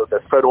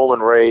that Fred Olin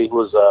Ray, who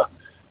was a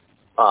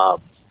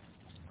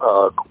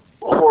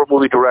horror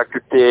movie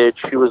director, did.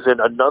 She was in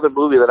another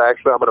movie that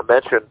actually I'm going to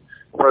mention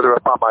further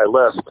up on my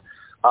list.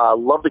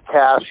 Love the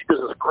cast. She does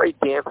this great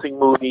dancing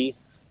movie.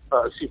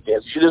 She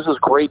does this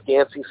great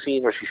dancing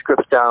scene where she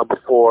strips down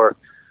before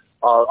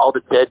all the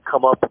dead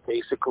come up and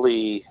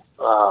basically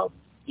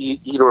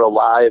eat her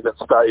alive and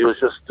stuff. It was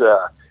just,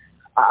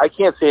 I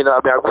can't say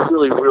enough. I mean, I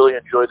really, really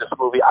enjoyed this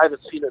movie. I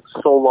haven't seen it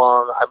in so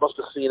long. I must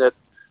have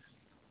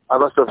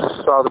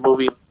saw the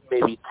movie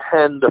maybe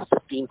 10 to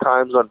 15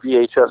 times on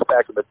VHS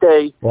back in the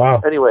day.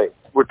 Wow. Anyway,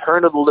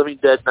 Return of the Living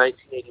Dead,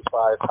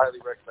 1985. Highly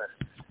recommend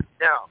it.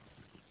 Now,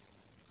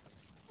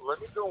 let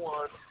me go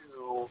on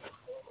to,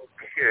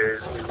 okay,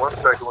 give me 1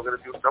 second. We're going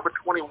to do number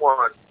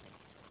 21.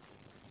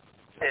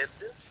 And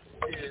this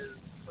is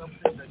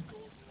something that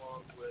goes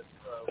along with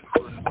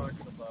what we're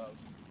talking about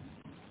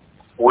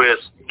with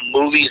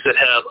movies that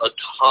have a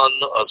ton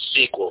of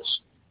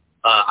sequels.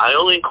 I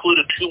only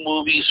included 2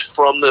 movies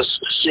from this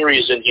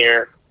series in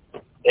here,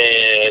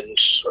 and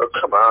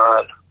come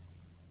on.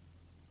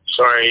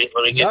 Sorry,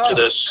 let me get to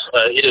this.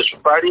 It is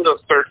Friday the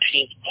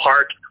 13th,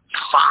 Part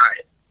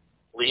 5.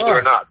 Believe it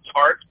or not,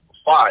 Part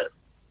 5.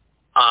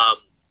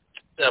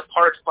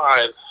 Part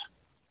 5.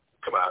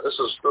 Come on, this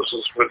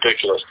is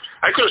ridiculous.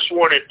 I could have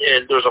sworn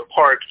there's a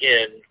part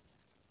in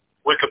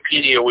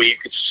Wikipedia where you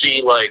could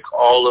see like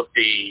all of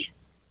the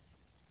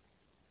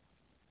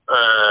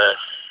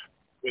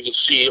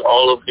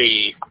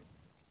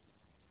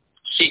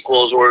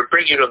sequels, or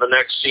bring you to the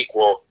next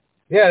sequel.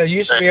 Yeah, there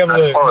used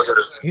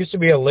to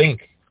be a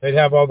link. They'd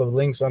have all the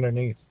links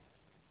underneath.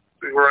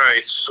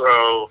 Right,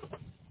 so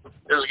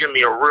this is giving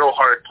me a real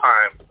hard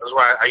time. That's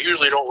why I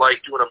usually don't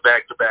like doing them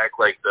back to back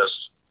like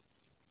this.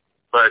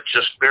 But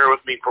just bear with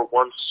me for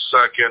 1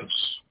 second.